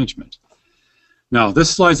bunk management. Now, this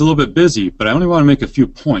slide's a little bit busy, but I only want to make a few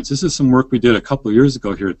points. This is some work we did a couple of years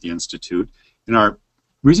ago here at the Institute, and our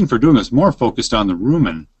reason for doing this more focused on the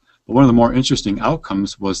rumen, but one of the more interesting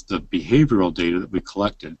outcomes was the behavioral data that we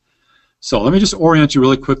collected. So let me just orient you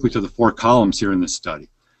really quickly to the 4 columns here in this study.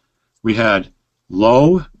 We had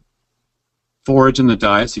low forage in the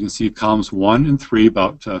diet, so you can see columns 1 and 3,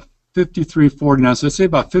 about 53, 49, so let's say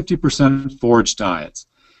about 50% forage diets.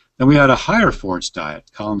 Then we had a higher forage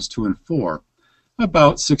diet, columns 2 and 4,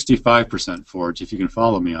 about 65% forage, if you can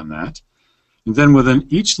follow me on that. And then within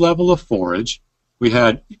each level of forage, we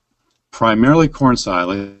had primarily corn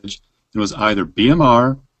silage. It was either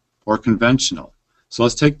BMR or conventional. So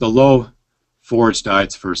let's take the low forage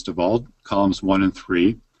diets first of all, columns 1 and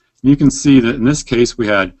 3. And you can see that in this case we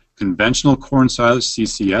had conventional corn silage,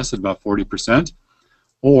 CCS, at about 40%,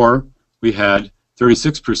 or we had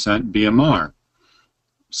 36% BMR.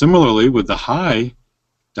 Similarly, with the high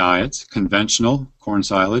diets, conventional corn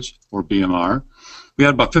silage or BMR, we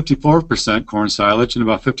had about 54% corn silage and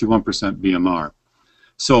about 51% BMR.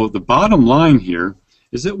 So the bottom line here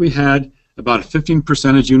is that we had about a 15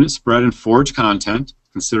 percentage unit spread in forage content,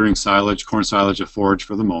 considering silage, corn silage a forage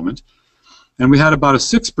for the moment, and we had about a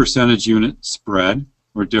 6 percentage unit spread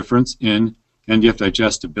or difference in NDF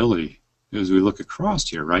digestibility as we look across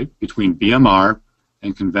here, right, between BMR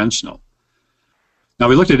and conventional. Now,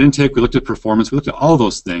 we looked at intake, we looked at performance, we looked at all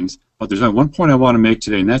those things, but there's only one point I want to make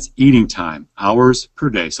today, and that's eating time, hours per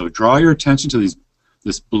day. So draw your attention to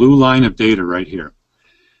this blue line of data right here.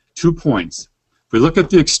 2 points. If we look at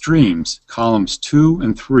the extremes, columns 2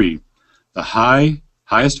 and 3, the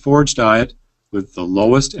highest forage diet with the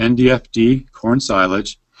lowest NDFD corn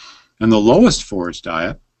silage, and the lowest forage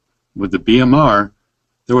diet with the BMR,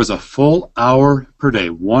 there was a full hour per day,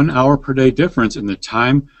 1 hour per day difference in the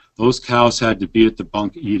time those cows had to be at the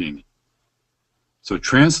bunk eating. So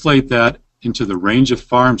translate that into the range of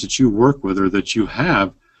farms that you work with or that you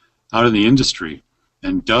have out in the industry.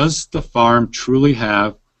 And does the farm truly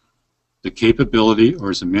have the capability,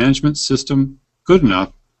 or is the management system good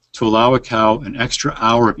enough to allow a cow an extra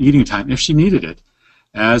hour of eating time if she needed it,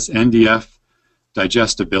 as NDF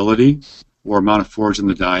digestibility or amount of forage in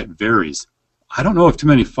the diet varies? I don't know of too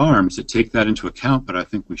many farms that take that into account, but I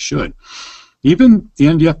think we should. Even the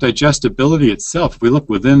NDF digestibility itself, if we look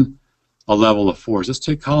within a level of forage, let's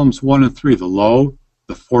take columns 1 and 3, the low,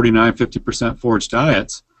 the 49-50% forage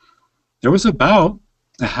diets, there was about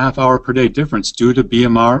a half-hour per day difference due to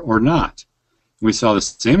BMR or not. We saw the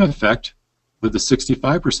same effect with the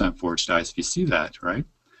 65% forage diets, if you see that, right?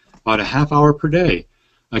 About a half-hour per day.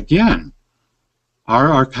 Again, are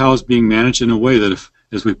our cows being managed in a way that if,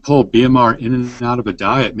 as we pull BMR in and out of a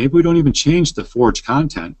diet, maybe we don't even change the forage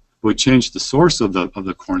content, but we change the source of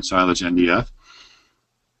the corn silage NDF,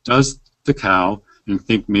 does the cow, and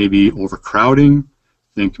think maybe overcrowding,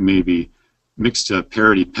 think maybe mixed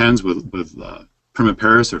parity pens with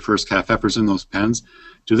primiparis or first calf heifers in those pens,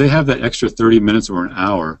 do they have that extra 30 minutes or an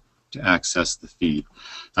hour to access the feed?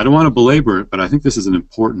 I don't want to belabor it, but I think this is an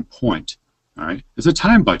important point. All right, it's a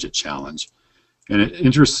time budget challenge, and it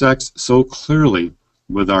intersects so clearly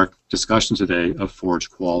with our discussion today of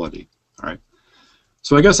forage quality. All right,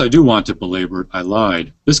 so I guess I do want to belabor it. I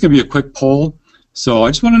lied. This can be a quick poll, so I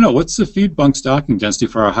just want to know, what's the feed bunk stocking density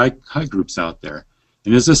for our high groups out there,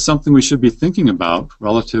 and is this something we should be thinking about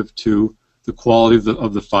relative to the quality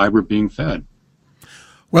of the fiber being fed?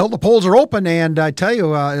 Well, the polls are open, and I tell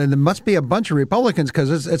you, there must be a bunch of Republicans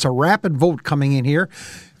because it's a rapid vote coming in here.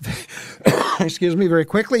 Excuse me, very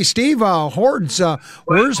quickly. Steve, Hordes,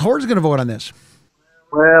 where's Hordes going to vote on this?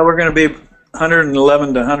 Well, we're going to be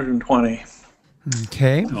 111 to 120.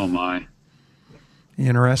 Okay. Oh, my.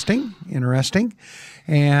 Interesting.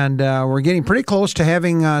 And we're getting pretty close to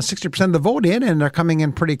having 60% of the vote in, and they're coming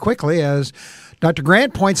in pretty quickly. As Dr.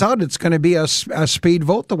 Grant points out, it's going to be a speed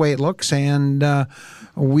vote the way it looks, and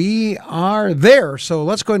we are there. So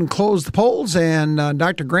let's go ahead and close the polls. And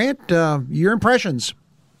Dr. Grant, your impressions.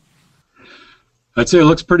 I'd say it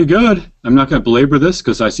looks pretty good. I'm not going to belabor this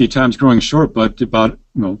because I see time's growing short, but about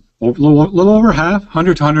a little over half,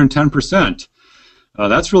 100 to 110%.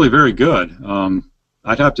 That's really very good.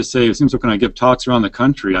 I'd have to say, it seems like when I give talks around the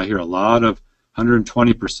country, I hear a lot of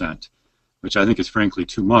 120%, which I think is frankly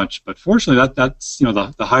too much. But fortunately, that's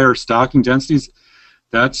the higher stocking densities.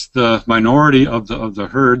 That's the minority of the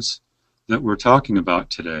herds that we're talking about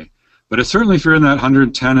today. But it's certainly, if you're in that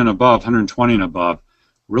 110 and above, 120 and above,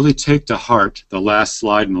 really take to heart the last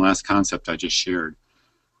slide and the last concept I just shared.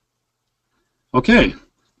 Okay,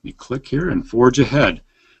 let me click here and forge ahead.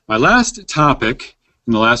 My last topic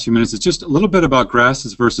in the last few minutes is just a little bit about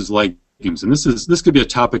grasses versus legumes, and this could be a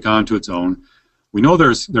topic onto its own. We know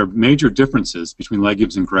there are major differences between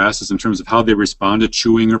legumes and grasses in terms of how they respond to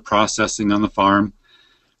chewing or processing on the farm.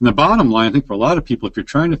 And the bottom line, I think for a lot of people, if you're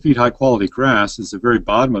trying to feed high quality grass, is the very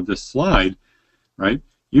bottom of this slide, right?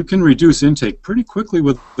 You can reduce intake pretty quickly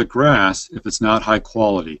with the grass if it's not high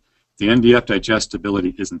quality. The NDF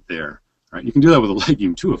digestibility isn't there, right? You can do that with a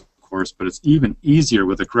legume too, of course, but it's even easier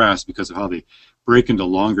with the grass because of how they break into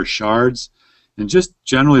longer shards and just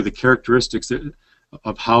generally the characteristics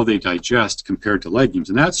of how they digest compared to legumes.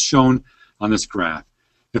 And that's shown on this graph.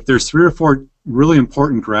 If there's 3 or 4 really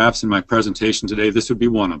important graphs in my presentation today, this would be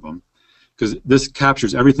one of them, because this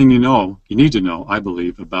captures everything you need to know, I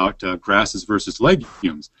believe, about grasses versus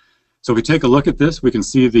legumes. So if we take a look at this, we can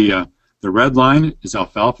see the red line is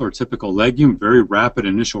alfalfa, or typical legume, very rapid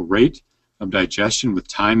initial rate of digestion with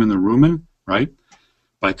time in the rumen, right?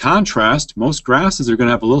 By contrast, most grasses are going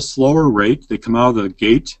to have a little slower rate. They come out of the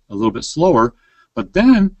gate a little bit slower, but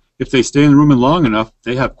then if they stay in the rumen long enough,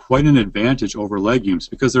 they have quite an advantage over legumes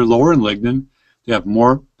because they're lower in lignin. They have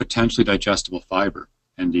more potentially digestible fiber,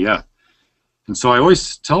 NDF. And so I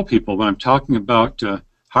always tell people when I'm talking about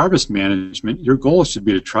harvest management, your goal should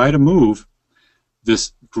be to try to move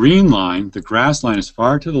this green line, the grass line, as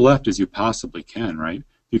far to the left as you possibly can, right?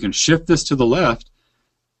 If you can shift this to the left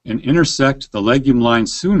and intersect the legume line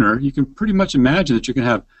sooner, you can pretty much imagine that you can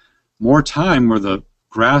have more time where the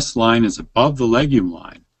grass line is above the legume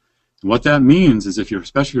line. And what that means is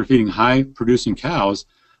especially if you're feeding high producing cows,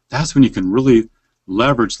 that's when you can really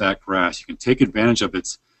leverage that grass. You can take advantage of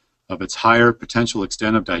its higher potential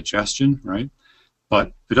extent of digestion, right? But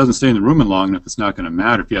if it doesn't stay in the rumen long enough, it's not going to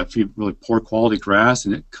matter. If you have really poor quality grass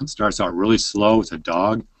and it starts out really slow, it's a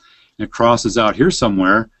dog, and it crosses out here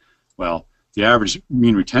somewhere, well, the average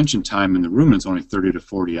mean retention time in the rumen is only 30 to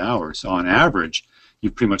 40 hours. So on average,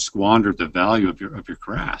 you've pretty much squandered the value of your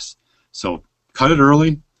grass. So cut it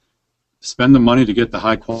early, spend the money to get the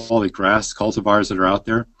high quality grass cultivars that are out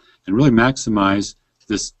there, and really maximize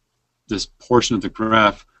this portion of the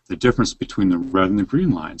graph, the difference between the red and the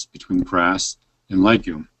green lines, between grass and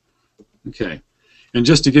legume. Okay, and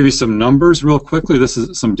just to give you some numbers real quickly, this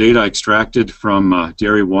is some data I extracted from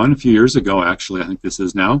Dairy One a few years ago, actually, I think this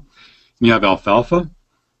is now. And you have alfalfa,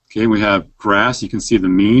 Okay, we have grass. You can see the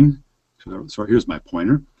mean. So here's my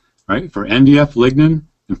pointer. Right, for NDF lignin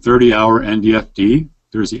and 30-hour NDFD,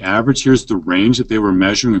 there's the average. Here's the range that they were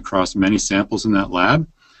measuring across many samples in that lab.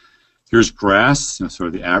 Here's grass, sort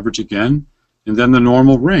of the average again, and then the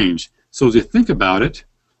normal range. So as you think about it,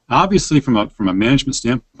 obviously from a management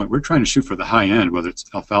standpoint, we're trying to shoot for the high end, whether it's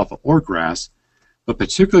alfalfa or grass, but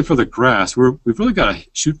particularly for the grass, we've really got to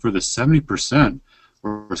shoot for the 70%,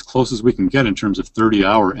 or as close as we can get in terms of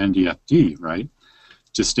 30-hour NDFD, right,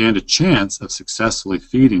 to stand a chance of successfully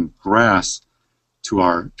feeding grass to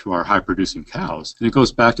our high-producing cows. And it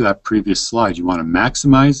goes back to that previous slide. You want to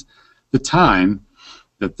maximize the time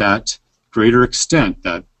that greater extent,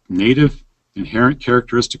 that native inherent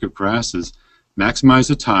characteristic of grasses, maximize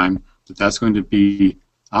the time that's going to be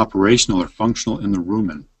operational or functional in the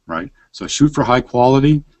rumen, right? So shoot for high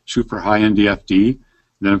quality, shoot for high NDFD, and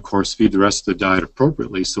then of course feed the rest of the diet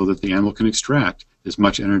appropriately so that the animal can extract as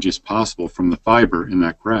much energy as possible from the fiber in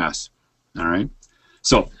that grass, all right?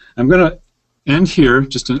 So I'm going to end here,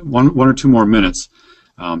 just in one or two more minutes.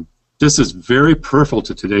 This is very peripheral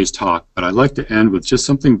to today's talk, but I'd like to end with just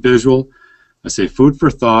something visual. I say food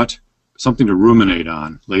for thought, something to ruminate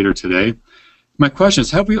on later today. My question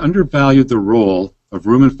is, have we undervalued the role of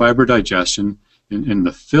rumen fiber digestion in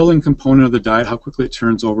the filling component of the diet, how quickly it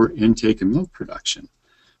turns over intake and milk production?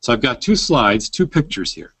 So I've got two slides, two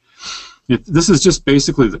pictures here. This is just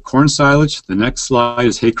basically the corn silage. The next slide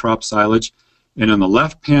is hay crop silage. And on the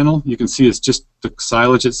left panel, you can see it's just the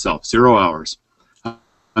silage itself, 0 hours.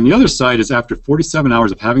 On the other side is after 47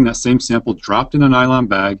 hours of having that same sample dropped in a nylon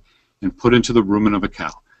bag and put into the rumen of a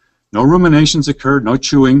cow. No ruminations occurred, no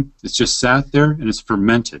chewing. It's just sat there and it's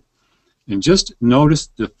fermented. And just notice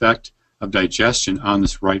the effect of digestion on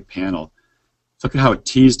this right panel. Look at how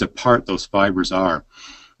teased apart those fibers are.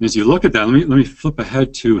 And as you look at that, let me flip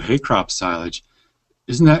ahead to hay crop silage.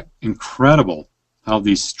 Isn't that incredible how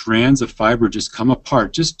these strands of fiber just come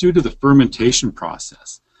apart just due to the fermentation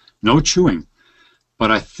process? No chewing. But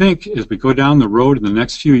I think as we go down the road in the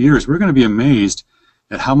next few years, we're going to be amazed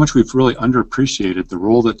at how much we've really underappreciated the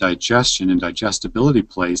role that digestion and digestibility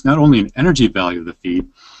plays, not only in energy value of the feed,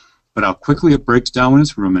 but how quickly it breaks down when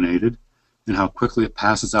it's ruminated and how quickly it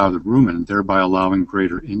passes out of the rumen, thereby allowing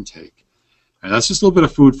greater intake. And that's just a little bit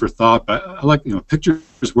of food for thought, but I like, a picture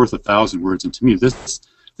is worth 1,000 words, and to me, this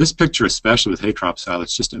picture, especially with hay crop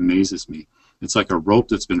silage, just amazes me. It's like a rope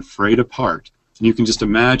that's been frayed apart, and you can just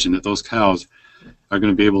imagine that those cows are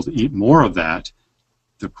going to be able to eat more of that,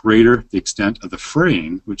 the greater the extent of the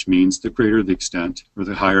fraying, which means the greater the extent or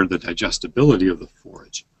the higher the digestibility of the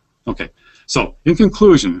forage. Okay, so in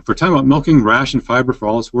conclusion, if we're talking about milking ration fiber for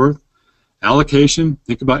all it's worth, allocation,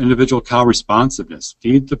 think about individual cow responsiveness.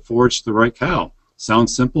 Feed the forage to the right cow.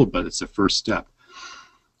 Sounds simple, but it's a first step.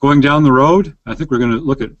 Going down the road, I think we're going to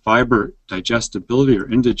look at fiber digestibility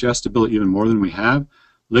or indigestibility even more than we have.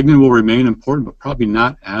 Lignin will remain important, but probably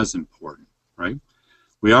not as important, right?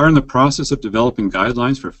 We are in the process of developing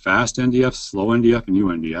guidelines for fast NDF, slow NDF, and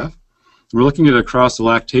UNDF. We're looking at it across the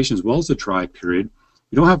lactation as well as the dry period.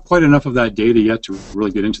 We don't have quite enough of that data yet to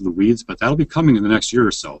really get into the weeds, but that'll be coming in the next year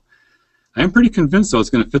or so. I am pretty convinced, though, it's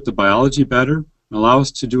going to fit the biology better and allow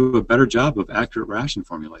us to do a better job of accurate ration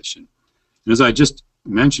formulation. And as I just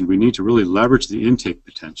mentioned, we need to really leverage the intake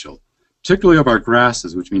potential, particularly of our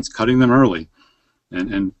grasses, which means cutting them early,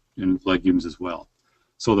 and legumes as well.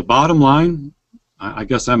 So the bottom line, I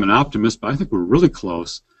guess I'm an optimist, but I think we're really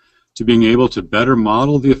close to being able to better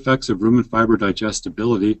model the effects of rumen fiber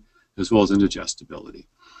digestibility as well as indigestibility.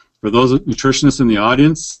 For those nutritionists in the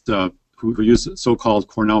audience who use the so-called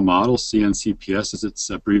Cornell model, CNCPS as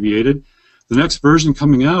it's abbreviated, the next version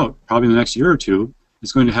coming out, probably in the next year or two,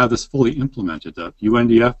 is going to have this fully implemented, the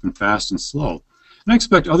UNDF and fast and slow. And I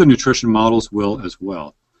expect other nutrition models will as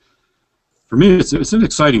well. For me, it's an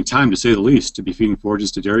exciting time, to say the least, to be feeding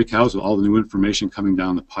forages to dairy cows with all the new information coming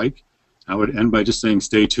down the pike. I would end by just saying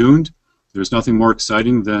stay tuned. There's nothing more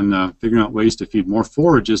exciting than figuring out ways to feed more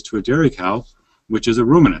forages to a dairy cow, which is a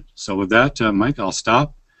ruminant. So with that, Mike, I'll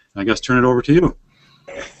stop and I guess turn it over to you.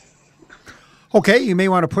 Okay, you may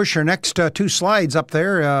want to push your next two slides up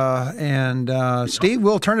there, Steve,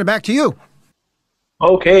 we'll turn it back to you.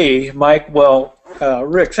 Okay, Mike. Well,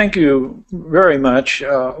 Rick, thank you very much.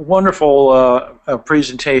 Wonderful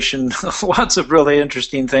presentation. Lots of really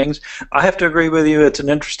interesting things. I have to agree with you. It's an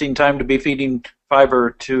interesting time to be feeding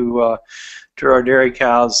fiber to our dairy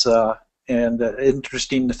cows, and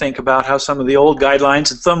interesting to think about how some of the old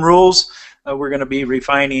guidelines and thumb rules we're going to be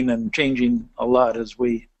refining and changing a lot as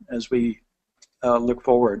we look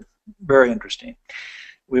forward. Very interesting.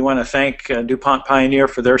 We want to thank DuPont Pioneer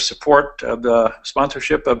for their support of the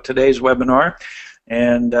sponsorship of today's webinar.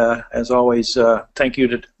 And as always, thank you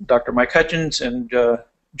to Dr. Mike Hutchins and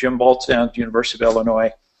Jim Boltz at the University of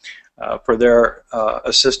Illinois for their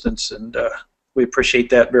assistance, and we appreciate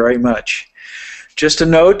that very much. Just a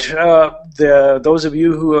note, those of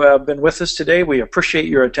you who have been with us today, we appreciate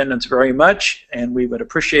your attendance very much, and we would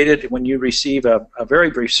appreciate it when you receive a very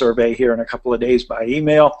brief survey here in a couple of days by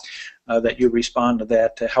email, that you respond to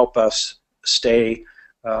that to help us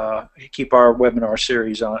keep our webinar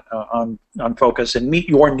series on focus and meet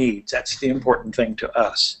your needs. That's the important thing to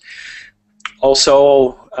us.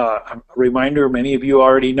 Also, a reminder, many of you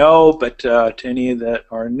already know, but to any that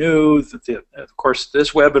are new, of course,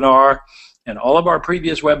 this webinar and all of our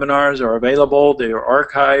previous webinars are available. They are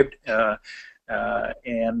archived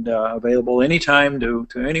and available anytime to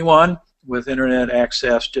anyone with internet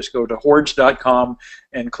access. Just go to forage.com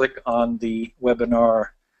and click on the webinar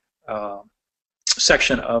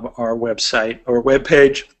section of our website or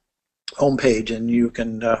webpage, homepage, and you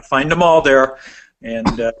can find them all there.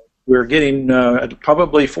 And we're getting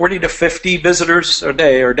probably 40 to 50 visitors a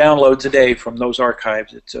day or downloads a day from those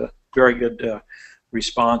archives. It's a very good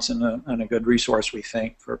response and a good resource, we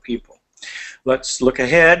think, for people. Let's look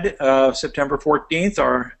ahead. September 14th,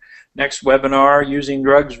 our next webinar, Using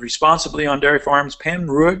Drugs Responsibly on Dairy Farms. Pen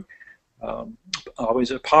Rug,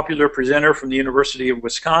 always a popular presenter from the University of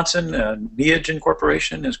Wisconsin, Neogen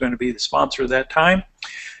Corporation is going to be the sponsor of that time.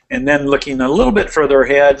 And then looking a little bit further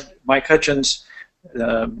ahead, Mike Hutchins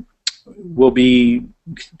will be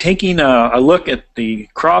taking a look at the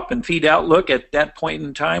crop and feed outlook. At that point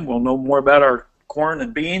in time, we'll know more about our corn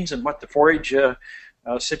and beans and what the forage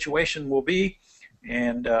situation will be.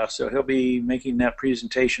 And so he'll be making that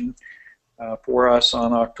presentation for us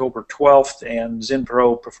on October 12th, and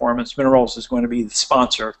Zinpro Performance Minerals is going to be the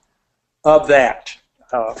sponsor of that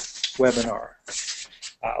webinar.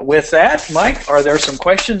 With that, Mike, are there some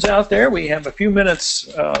questions out there? We have a few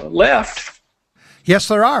minutes left. Yes,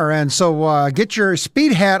 there are. And so get your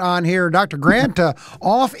speed hat on here, Dr. Grant,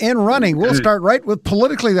 off and running. We'll start right with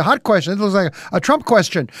politically the hot question. It looks like a Trump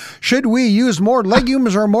question. Should we use more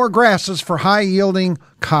legumes or more grasses for high-yielding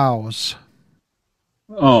cows?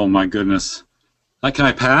 Oh, my goodness. Can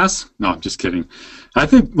I pass? No, I'm just kidding. I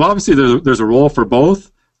think, well, obviously there's a role for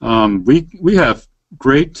both. We have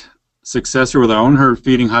great success here with our own herd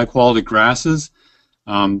feeding high-quality grasses.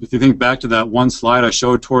 If you think back to that one slide I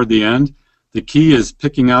showed toward the end, the key is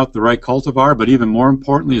picking out the right cultivar, but even more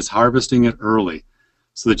importantly is harvesting it early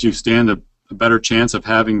so that you stand a better chance of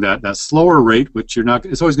having that slower rate, which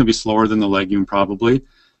it's always going to be slower than the legume probably,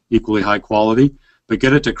 equally high quality, but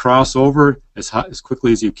get it to cross over as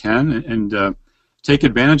quickly as you can and take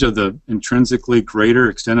advantage of the intrinsically greater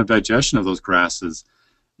extent of digestion of those grasses.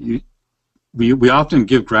 We often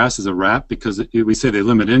give grasses a rap because we say they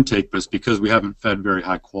limit intake, but it's because we haven't fed very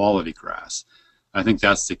high quality grass. I think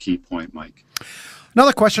that's the key point, Mike.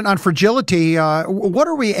 Another question on fragility. What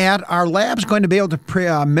are we at? Are labs going to be able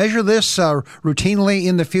to measure this routinely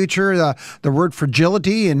in the future, the word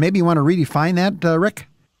fragility? And maybe you want to redefine that, Rick?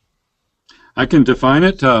 I can define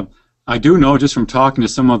it. I do know just from talking to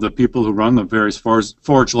some of the people who run the various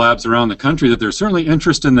forage labs around the country that there's certainly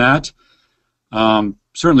interest in that.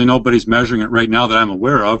 Certainly nobody's measuring it right now that I'm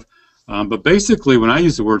aware of. But basically, when I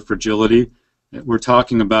use the word fragility, we're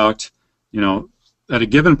talking about, at a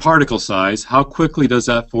given particle size, how quickly does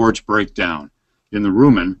that forage break down in the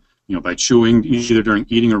rumen, by chewing, either during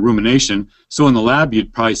eating or rumination. So in the lab,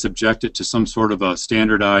 you'd probably subject it to some sort of a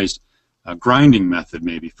standardized grinding method,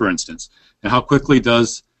 maybe, for instance. And how quickly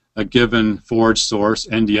does a given forage source,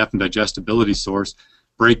 NDF and digestibility source,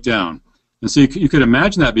 break down? And so you could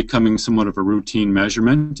imagine that becoming somewhat of a routine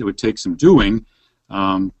measurement. It would take some doing.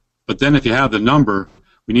 But then if you have the number,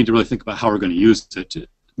 we need to really think about how we're going to use it to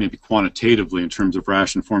maybe quantitatively in terms of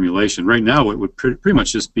ration formulation. Right now, it would pretty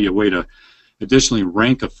much just be a way to additionally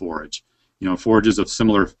rank a forage. Forages of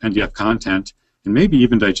similar NDF content and maybe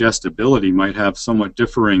even digestibility might have somewhat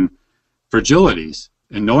differing fragilities,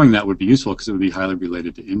 and knowing that would be useful because it would be highly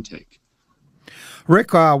related to intake.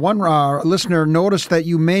 Rick, one listener noticed that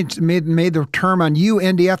you made the term on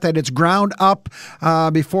NDF that it's ground up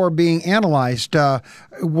before being analyzed.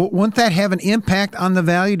 Wouldn't that have an impact on the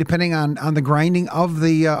value depending on the grinding of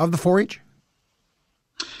the forage?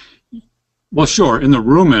 Well, sure. In the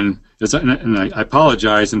rumen, and I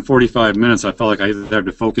apologize, in 45 minutes I felt like I either had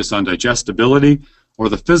to focus on digestibility or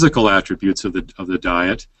the physical attributes of the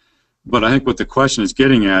diet. But I think what the question is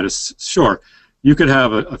getting at is, sure, you could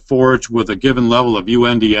have a forage with a given level of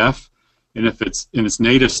UNDF, and if it's in its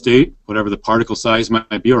native state, whatever the particle size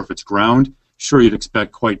might be, or if it's ground, sure, you'd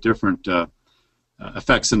expect quite different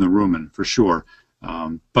effects in the rumen, for sure.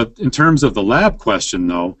 But in terms of the lab question,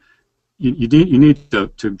 though, you need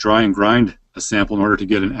to dry and grind a sample in order to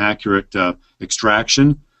get an accurate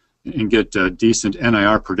extraction and get decent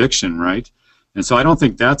NIR prediction, right? And so I don't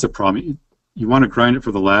think that's a problem. You want to grind it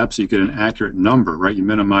for the lab so you get an accurate number, right? You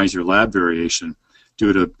minimize your lab variation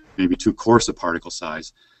due to maybe too coarse a particle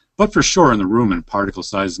size. But for sure in the rumen, particle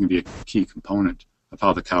size is going to be a key component of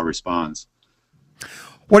how the cow responds.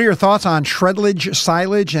 What are your thoughts on shredlage,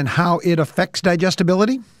 silage, and how it affects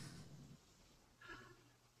digestibility?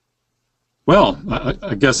 Well,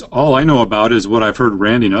 I guess all I know about is what I've heard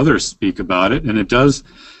Randy and others speak about it, and it does.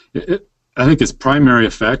 I think its primary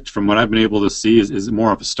effect, from what I've been able to see, is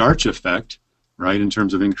more of a starch effect, right, in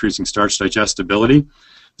terms of increasing starch digestibility.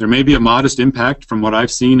 There may be a modest impact from what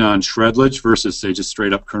I've seen on shredlage versus, say, just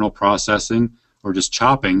straight up kernel processing or just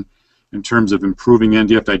chopping in terms of improving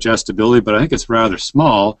NDF digestibility, but I think it's rather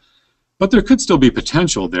small. But there could still be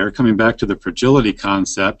potential there. Coming back to the fragility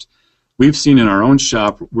concept, we've seen in our own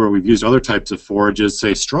shop where we've used other types of forages,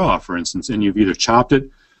 say straw, for instance, and you've either chopped it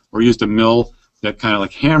or used a mill that kind of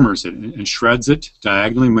like hammers it and shreds it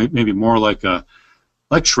diagonally, maybe more like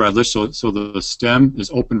shredlage, so the stem is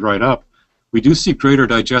opened right up. We do see greater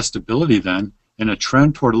digestibility then and a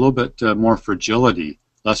trend toward a little bit more fragility,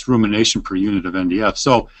 less rumination per unit of NDF.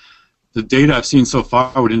 So the data I've seen so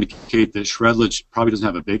far would indicate that shredlage probably doesn't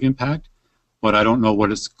have a big impact, but I don't know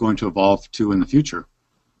what it's going to evolve to in the future.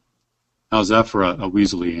 How's that for a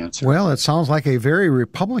weaselly answer? Well, it sounds like a very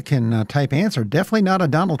Republican type answer. Definitely not a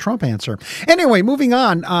Donald Trump answer. Anyway, moving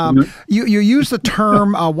on. You use the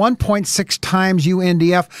term 1.6 times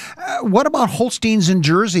UNDF. What about Holsteins and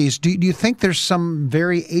Jerseys? Do you think there's some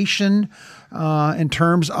variation in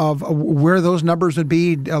terms of where those numbers would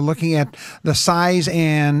be, looking at the size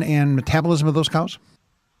and metabolism of those cows?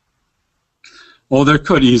 Well, there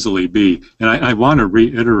could easily be. And I want to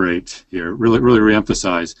reiterate here, really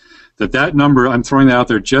reemphasize, that number, I'm throwing that out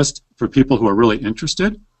there just for people who are really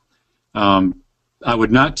interested. I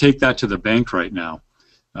would not take that to the bank right now.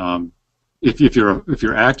 If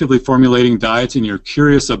you're actively formulating diets and you're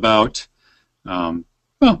curious about, well,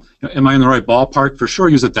 am I in the right ballpark? For sure,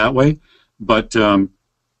 use it that way. But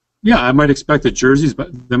yeah, I might expect that jerseys,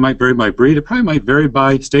 but they might vary by breed. It probably might vary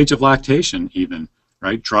by stage of lactation, even,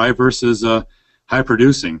 right? Dry versus high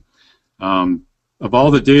producing. Of all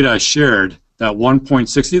the data I shared, that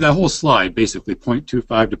 1.60, that whole slide, basically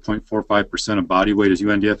 0.25 to 0.45% of body weight is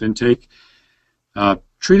UNDF intake.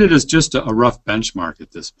 Treat it as just a rough benchmark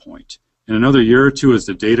at this point. In another year or two, as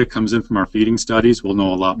the data comes in from our feeding studies, we'll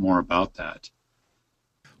know a lot more about that.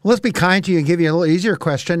 Well, let's be kind to you and give you a little easier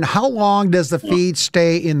question. How long does the feed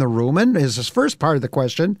stay in the rumen is his first part of the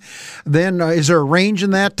question. Then is there a range in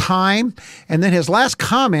that time? And then his last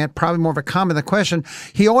comment, probably more of a comment than a question,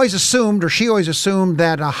 he always assumed, or she always assumed,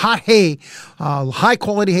 that hot hay,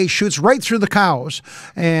 high-quality hay shoots right through the cows.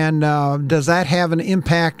 And does that have an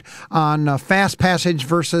impact on fast passage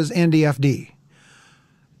versus NDFD? Do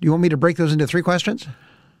you want me to break those into three questions?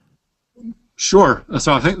 Sure.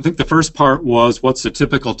 So I think the first part was, what's the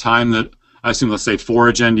typical time that, I assume, let's say,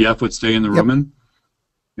 forage NDF would stay in the rumen?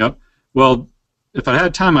 Yep. Well, if I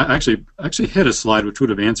had time, I actually hit a slide which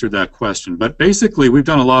would have answered that question. But basically, we've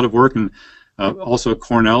done a lot of work, and also at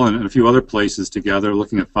Cornell and a few other places together,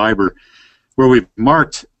 looking at fiber, where we've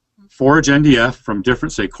marked forage NDF from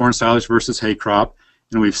different, say, corn silage versus hay crop,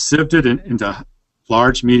 and we've sieved it into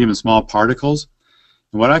large, medium, and small particles.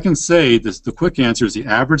 And what I can say, the quick answer is the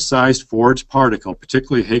average sized forage particle,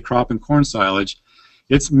 particularly hay crop and corn silage,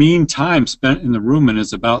 its mean time spent in the rumen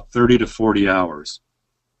is about 30 to 40 hours.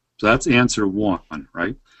 So that's answer one,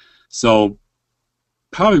 right? So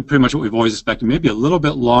probably pretty much what we've always expected, maybe a little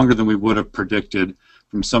bit longer than we would have predicted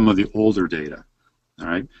from some of the older data. All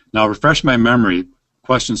right. Now, refresh my memory.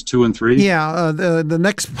 Questions 2 and 3? Yeah, the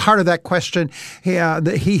next part of that question, he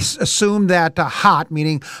assumed that hot,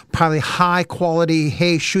 meaning probably high quality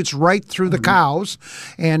hay, shoots right through the cows,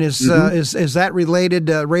 and is that related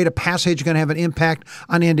rate of passage going to have an impact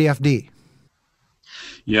on NDFD?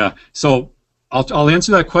 Yeah, so I'll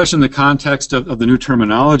answer that question in the context of the new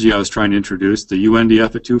terminology I was trying to introduce, the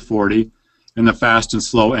UNDF at 240 and the fast and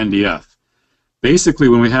slow NDF. Basically,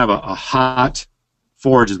 when we have a hot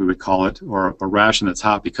forage, as we would call it, or a ration that's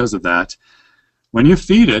hot because of that, when you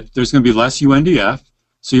feed it, there's going to be less UNDF,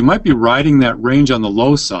 so you might be riding that range on the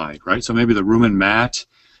low side, right? So maybe the rumen mat,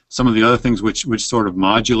 some of the other things which sort of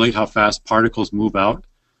modulate how fast particles move out,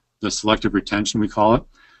 the selective retention we call it,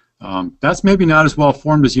 that's maybe not as well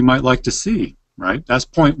formed as you might like to see, right? That's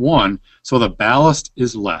point one, so the ballast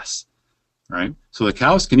is less, right? So the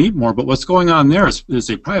cows can eat more, but what's going on there is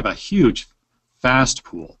they probably have a huge fast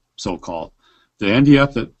pool, so-called. The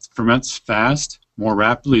NDF that ferments fast, more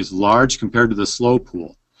rapidly, is large compared to the slow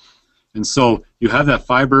pool. And so you have that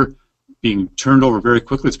fiber being turned over very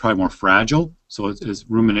quickly. It's probably more fragile. So as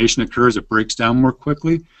rumination occurs, it breaks down more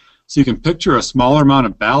quickly. So you can picture a smaller amount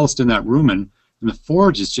of ballast in that rumen, and the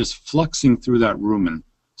forage is just fluxing through that rumen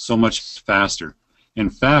so much faster. In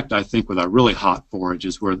fact, I think with our really hot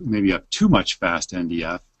forages where maybe you have too much fast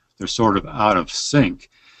NDF, they're sort of out of sync.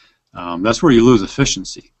 That's where you lose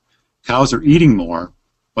efficiency. Cows are eating more,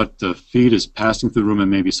 but the feed is passing through the rumen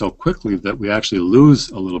maybe so quickly that we actually lose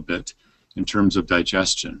a little bit in terms of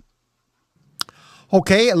digestion.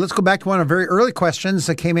 Okay, let's go back to one of the very early questions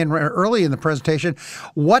that came in early in the presentation.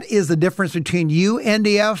 What is the difference between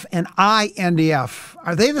UNDF and INDF?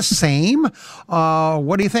 Are they the same?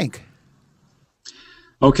 What do you think?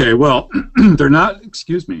 Okay, well, they're not,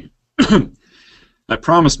 excuse me. I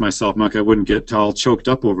promised myself, Mike, I wouldn't get all choked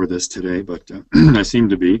up over this today, but I seem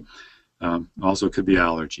to be. Also could be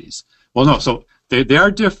allergies. Well, no, so they are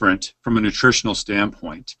different from a nutritional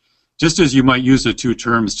standpoint. Just as you might use the two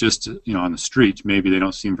terms just on the street, maybe they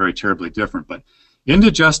don't seem very terribly different. But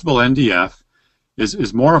indigestible NDF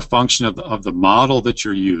is more a function of the model that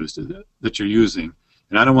you're using.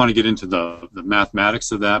 And I don't want to get into the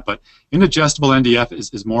mathematics of that, but indigestible NDF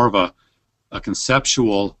is more of a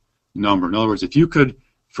conceptual number. In other words, if you could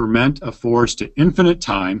ferment a forage to infinite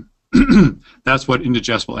time, that's what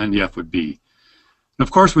indigestible NDF would be. And of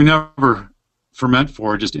course, we never ferment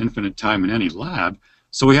forages to infinite time in any lab,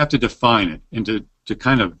 so we have to define it. And to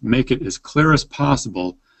kind of make it as clear as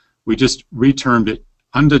possible, we just retermed it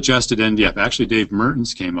undigested NDF. Actually, Dave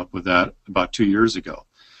Mertens came up with that about 2 years ago.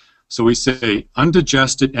 So we say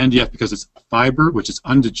undigested NDF because it's fiber which is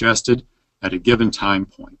undigested at a given time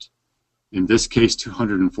point. In this case,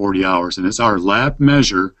 240 hours. And it's our lab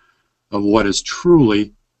measure of what is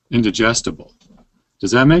truly indigestible.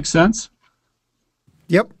 Does that make sense?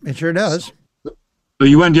 Yep, it sure does. The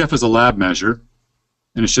UNDF is a lab measure,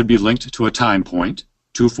 and it should be linked to a time point,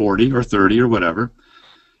 240 or 30 or whatever.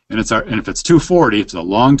 And if it's 240, it's a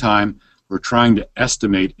long time. We're trying to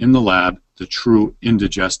estimate in the lab the true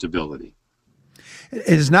indigestibility. It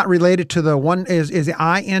is not related to the one. Is the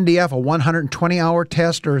INDF a 120-hour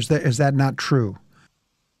test, or is that not true?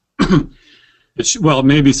 Well,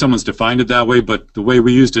 maybe someone's defined it that way, but the way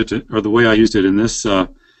we used it, or the way I used it in this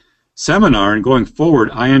seminar, and going forward,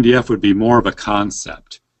 INDF would be more of a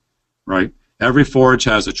concept, right? Every forage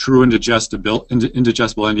has a true indigestible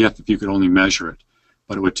NDF if you could only measure it,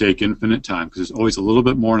 but it would take infinite time because there's always a little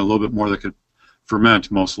bit more and a little bit more that could ferment,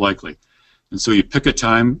 most likely. And so you pick a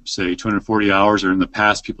time, say 240 hours, or in the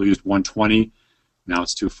past people used 120, now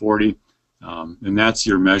it's 240, and that's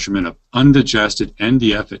your measurement of undigested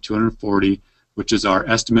NDF at 240, which is our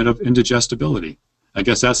estimate of indigestibility. I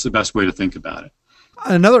guess that's the best way to think about it.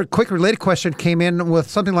 Another quick related question came in with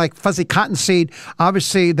something like fuzzy cottonseed.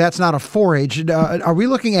 Obviously, that's not a forage. Are we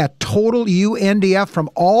looking at total UNDF from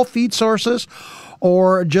all feed sources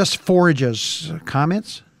or just forages?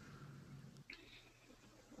 Comments?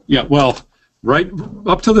 Yeah, well, right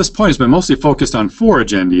up to this point, it's been mostly focused on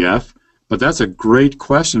forage NDF, but that's a great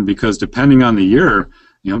question because depending on the year,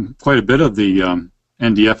 quite a bit of the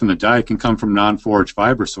NDF in the diet can come from non-forage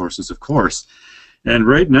fiber sources, of course. And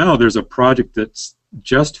right now, there's a project that's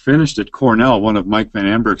just finished at Cornell. One of Mike Van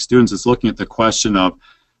Amberg's students is looking at the question of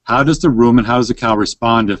how does the rumen, how does the cow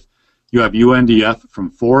respond if you have UNDF from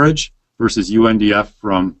forage versus UNDF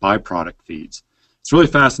from byproduct feeds. It's really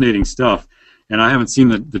fascinating stuff. And I haven't seen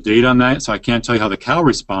the data on that, so I can't tell you how the cow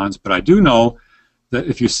responds, but I do know that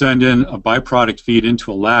if you send in a byproduct feed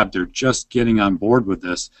into a lab, they're just getting on board with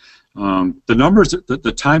this. The numbers,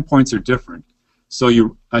 the time points are different.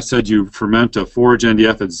 So I said you ferment a forage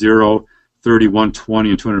NDF at 0, 30, 120,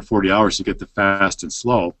 and 240 hours to get the fast and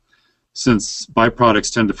slow. Since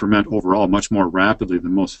byproducts tend to ferment overall much more rapidly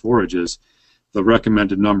than most forages, the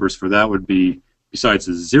recommended numbers for that would be, besides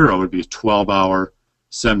the 0, would be a 12-hour,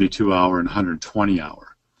 72-hour, and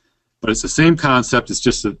 120-hour. But it's the same concept, it's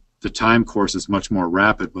just that the time course is much more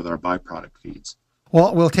rapid with our byproduct feeds.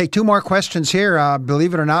 Well, we'll take two more questions here.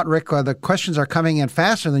 Believe it or not, Rick, the questions are coming in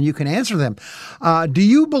faster than you can answer them. Do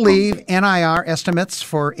you believe NIR estimates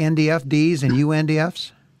for NDFDs and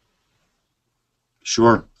UNDFs?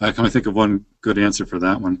 Sure. I can think of one good answer for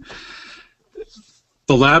that one.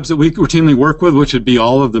 The labs that we routinely work with, which would be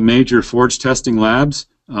all of the major forage testing labs,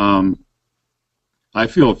 I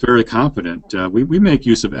feel very confident. We make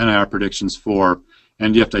use of NIR predictions for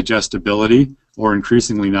NDF digestibility, or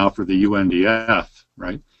increasingly now for the UNDF,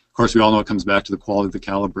 right? Of course, we all know it comes back to the quality of the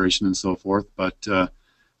calibration and so forth, but the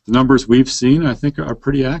numbers we've seen, I think, are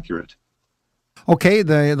pretty accurate. Okay,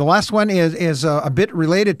 the last one is a bit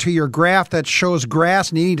related to your graph that shows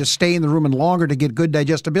grass needing to stay in the rumen longer to get good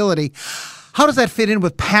digestibility. How does that fit in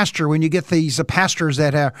with pasture when you get these pastures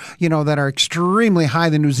that are, that are extremely high,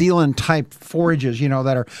 the New Zealand type forages,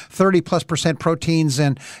 that are 30+% proteins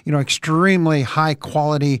and, extremely high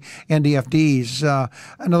quality NDFDs?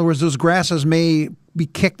 In other words, those grasses may be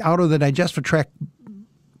kicked out of the digestive tract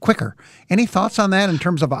quicker. Any thoughts on that in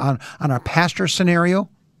terms of on a pasture scenario?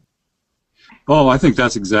 Oh, I think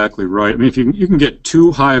that's exactly right. I mean, if you can get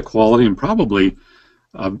too high a quality, and probably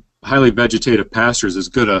highly vegetative pastures as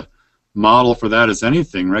good a model for that as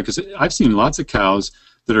anything, right? Because I've seen lots of cows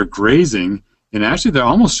that are grazing, and actually they're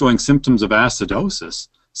almost showing symptoms of acidosis.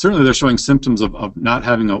 Certainly they're showing symptoms of not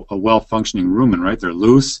having a well-functioning rumen, right? They're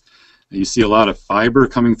loose. You see a lot of fiber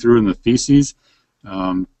coming through in the feces.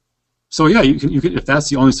 So yeah, you can if that's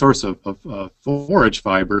the only source of forage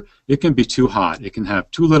fiber, it can be too hot. It can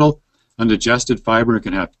have too little undigested fiber. It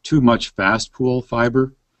can have too much fast pool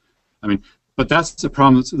fiber. I mean, but that's the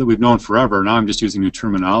problem that we've known forever. Now I'm just using new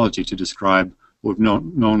terminology to describe what we've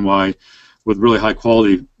known why, with really high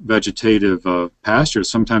quality vegetative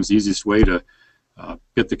pastures, sometimes the easiest way to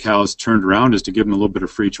get the cows turned around is to give them a little bit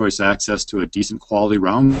of free choice access to a decent quality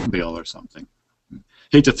round bale or something.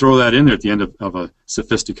 Hate to throw that in there at the end of a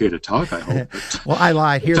sophisticated talk, I hope. Well, I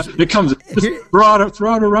lied. It comes throw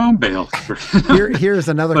out a round bale. Here's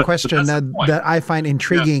another question that I find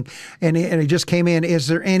intriguing, and it just came in. Is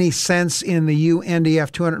there any sense in the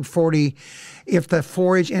UNDF 240 if the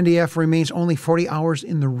forage NDF remains only 40 hours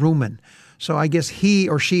in the rumen? So I guess he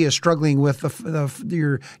or she is struggling with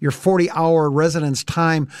your 40-hour residence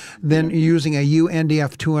time, then using a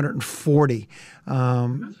UNDF 240.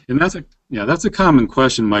 And that's a common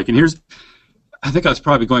question, Mike. And I think I was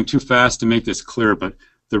probably going too fast to make this clear, but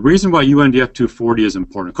the reason why UNDF 240 is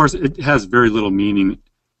important, of course, it has very little meaning,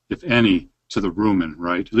 if any, to the rumen,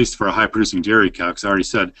 right? At least for a high-producing dairy cow, because I already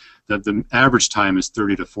said that the average time is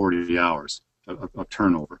 30 to 40 hours of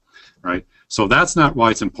turnover, right? So that's not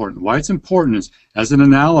why it's important. Why it's important is, as an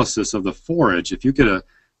analysis of the forage, if you get a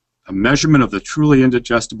measurement of the truly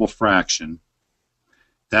indigestible fraction,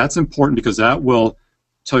 that's important because that will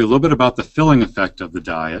tell you a little bit about the filling effect of the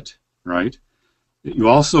diet, right? You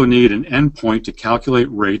also need an endpoint to calculate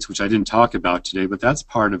rates, which I didn't talk about today, but that's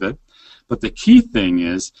part of it. But the key thing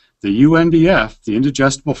is the UNDF, the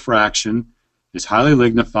indigestible fraction, is highly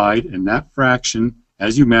lignified, and that fraction,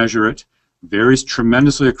 as you measure it, varies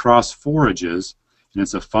tremendously across forages, and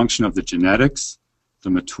it's a function of the genetics, the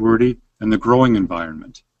maturity, and the growing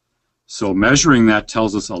environment. So measuring that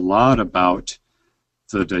tells us a lot about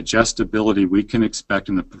the digestibility we can expect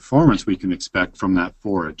and the performance we can expect from that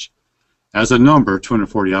forage. As a number,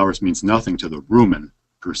 240 hours means nothing to the rumen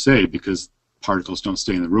per se because particles don't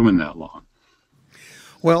stay in the rumen that long.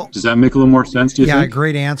 Well, does that make a little more sense to you? Yeah,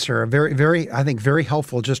 great answer. I think very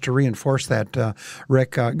helpful just to reinforce that,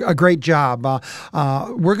 Rick. A great job.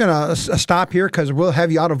 We're going to stop here because we'll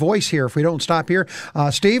have you out of voice here if we don't stop here.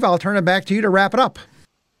 Steve, I'll turn it back to you to wrap it up.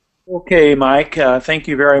 Okay, Mike. Thank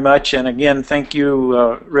you very much. And again, thank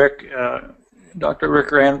you, Rick, Dr. Rick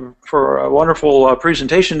Grant, for a wonderful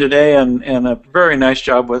presentation today and a very nice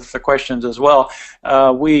job with the questions as well.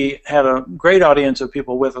 We had a great audience of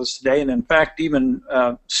people with us today, and in fact, even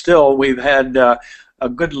still, we've had a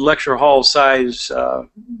good lecture hall size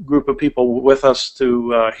group of people with us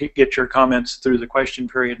to get your comments through the question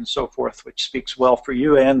period and so forth, which speaks well for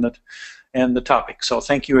you and the topic. So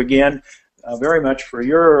thank you again very much for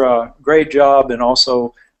your great job, and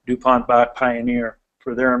also DuPont Pioneer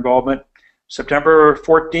for their involvement. September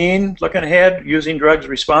 14, looking ahead, using drugs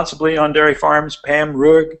responsibly on dairy farms, Pam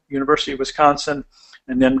Ruig, University of Wisconsin,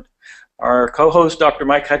 and then our co-host, Dr.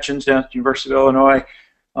 Mike Hutchins, down at the University of Illinois,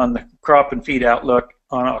 on the crop and feed outlook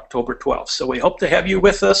on October 12th. So we hope to have you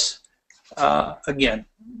with us again.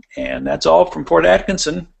 And that's all from Fort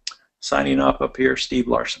Atkinson. Signing off up here, Steve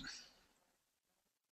Larson.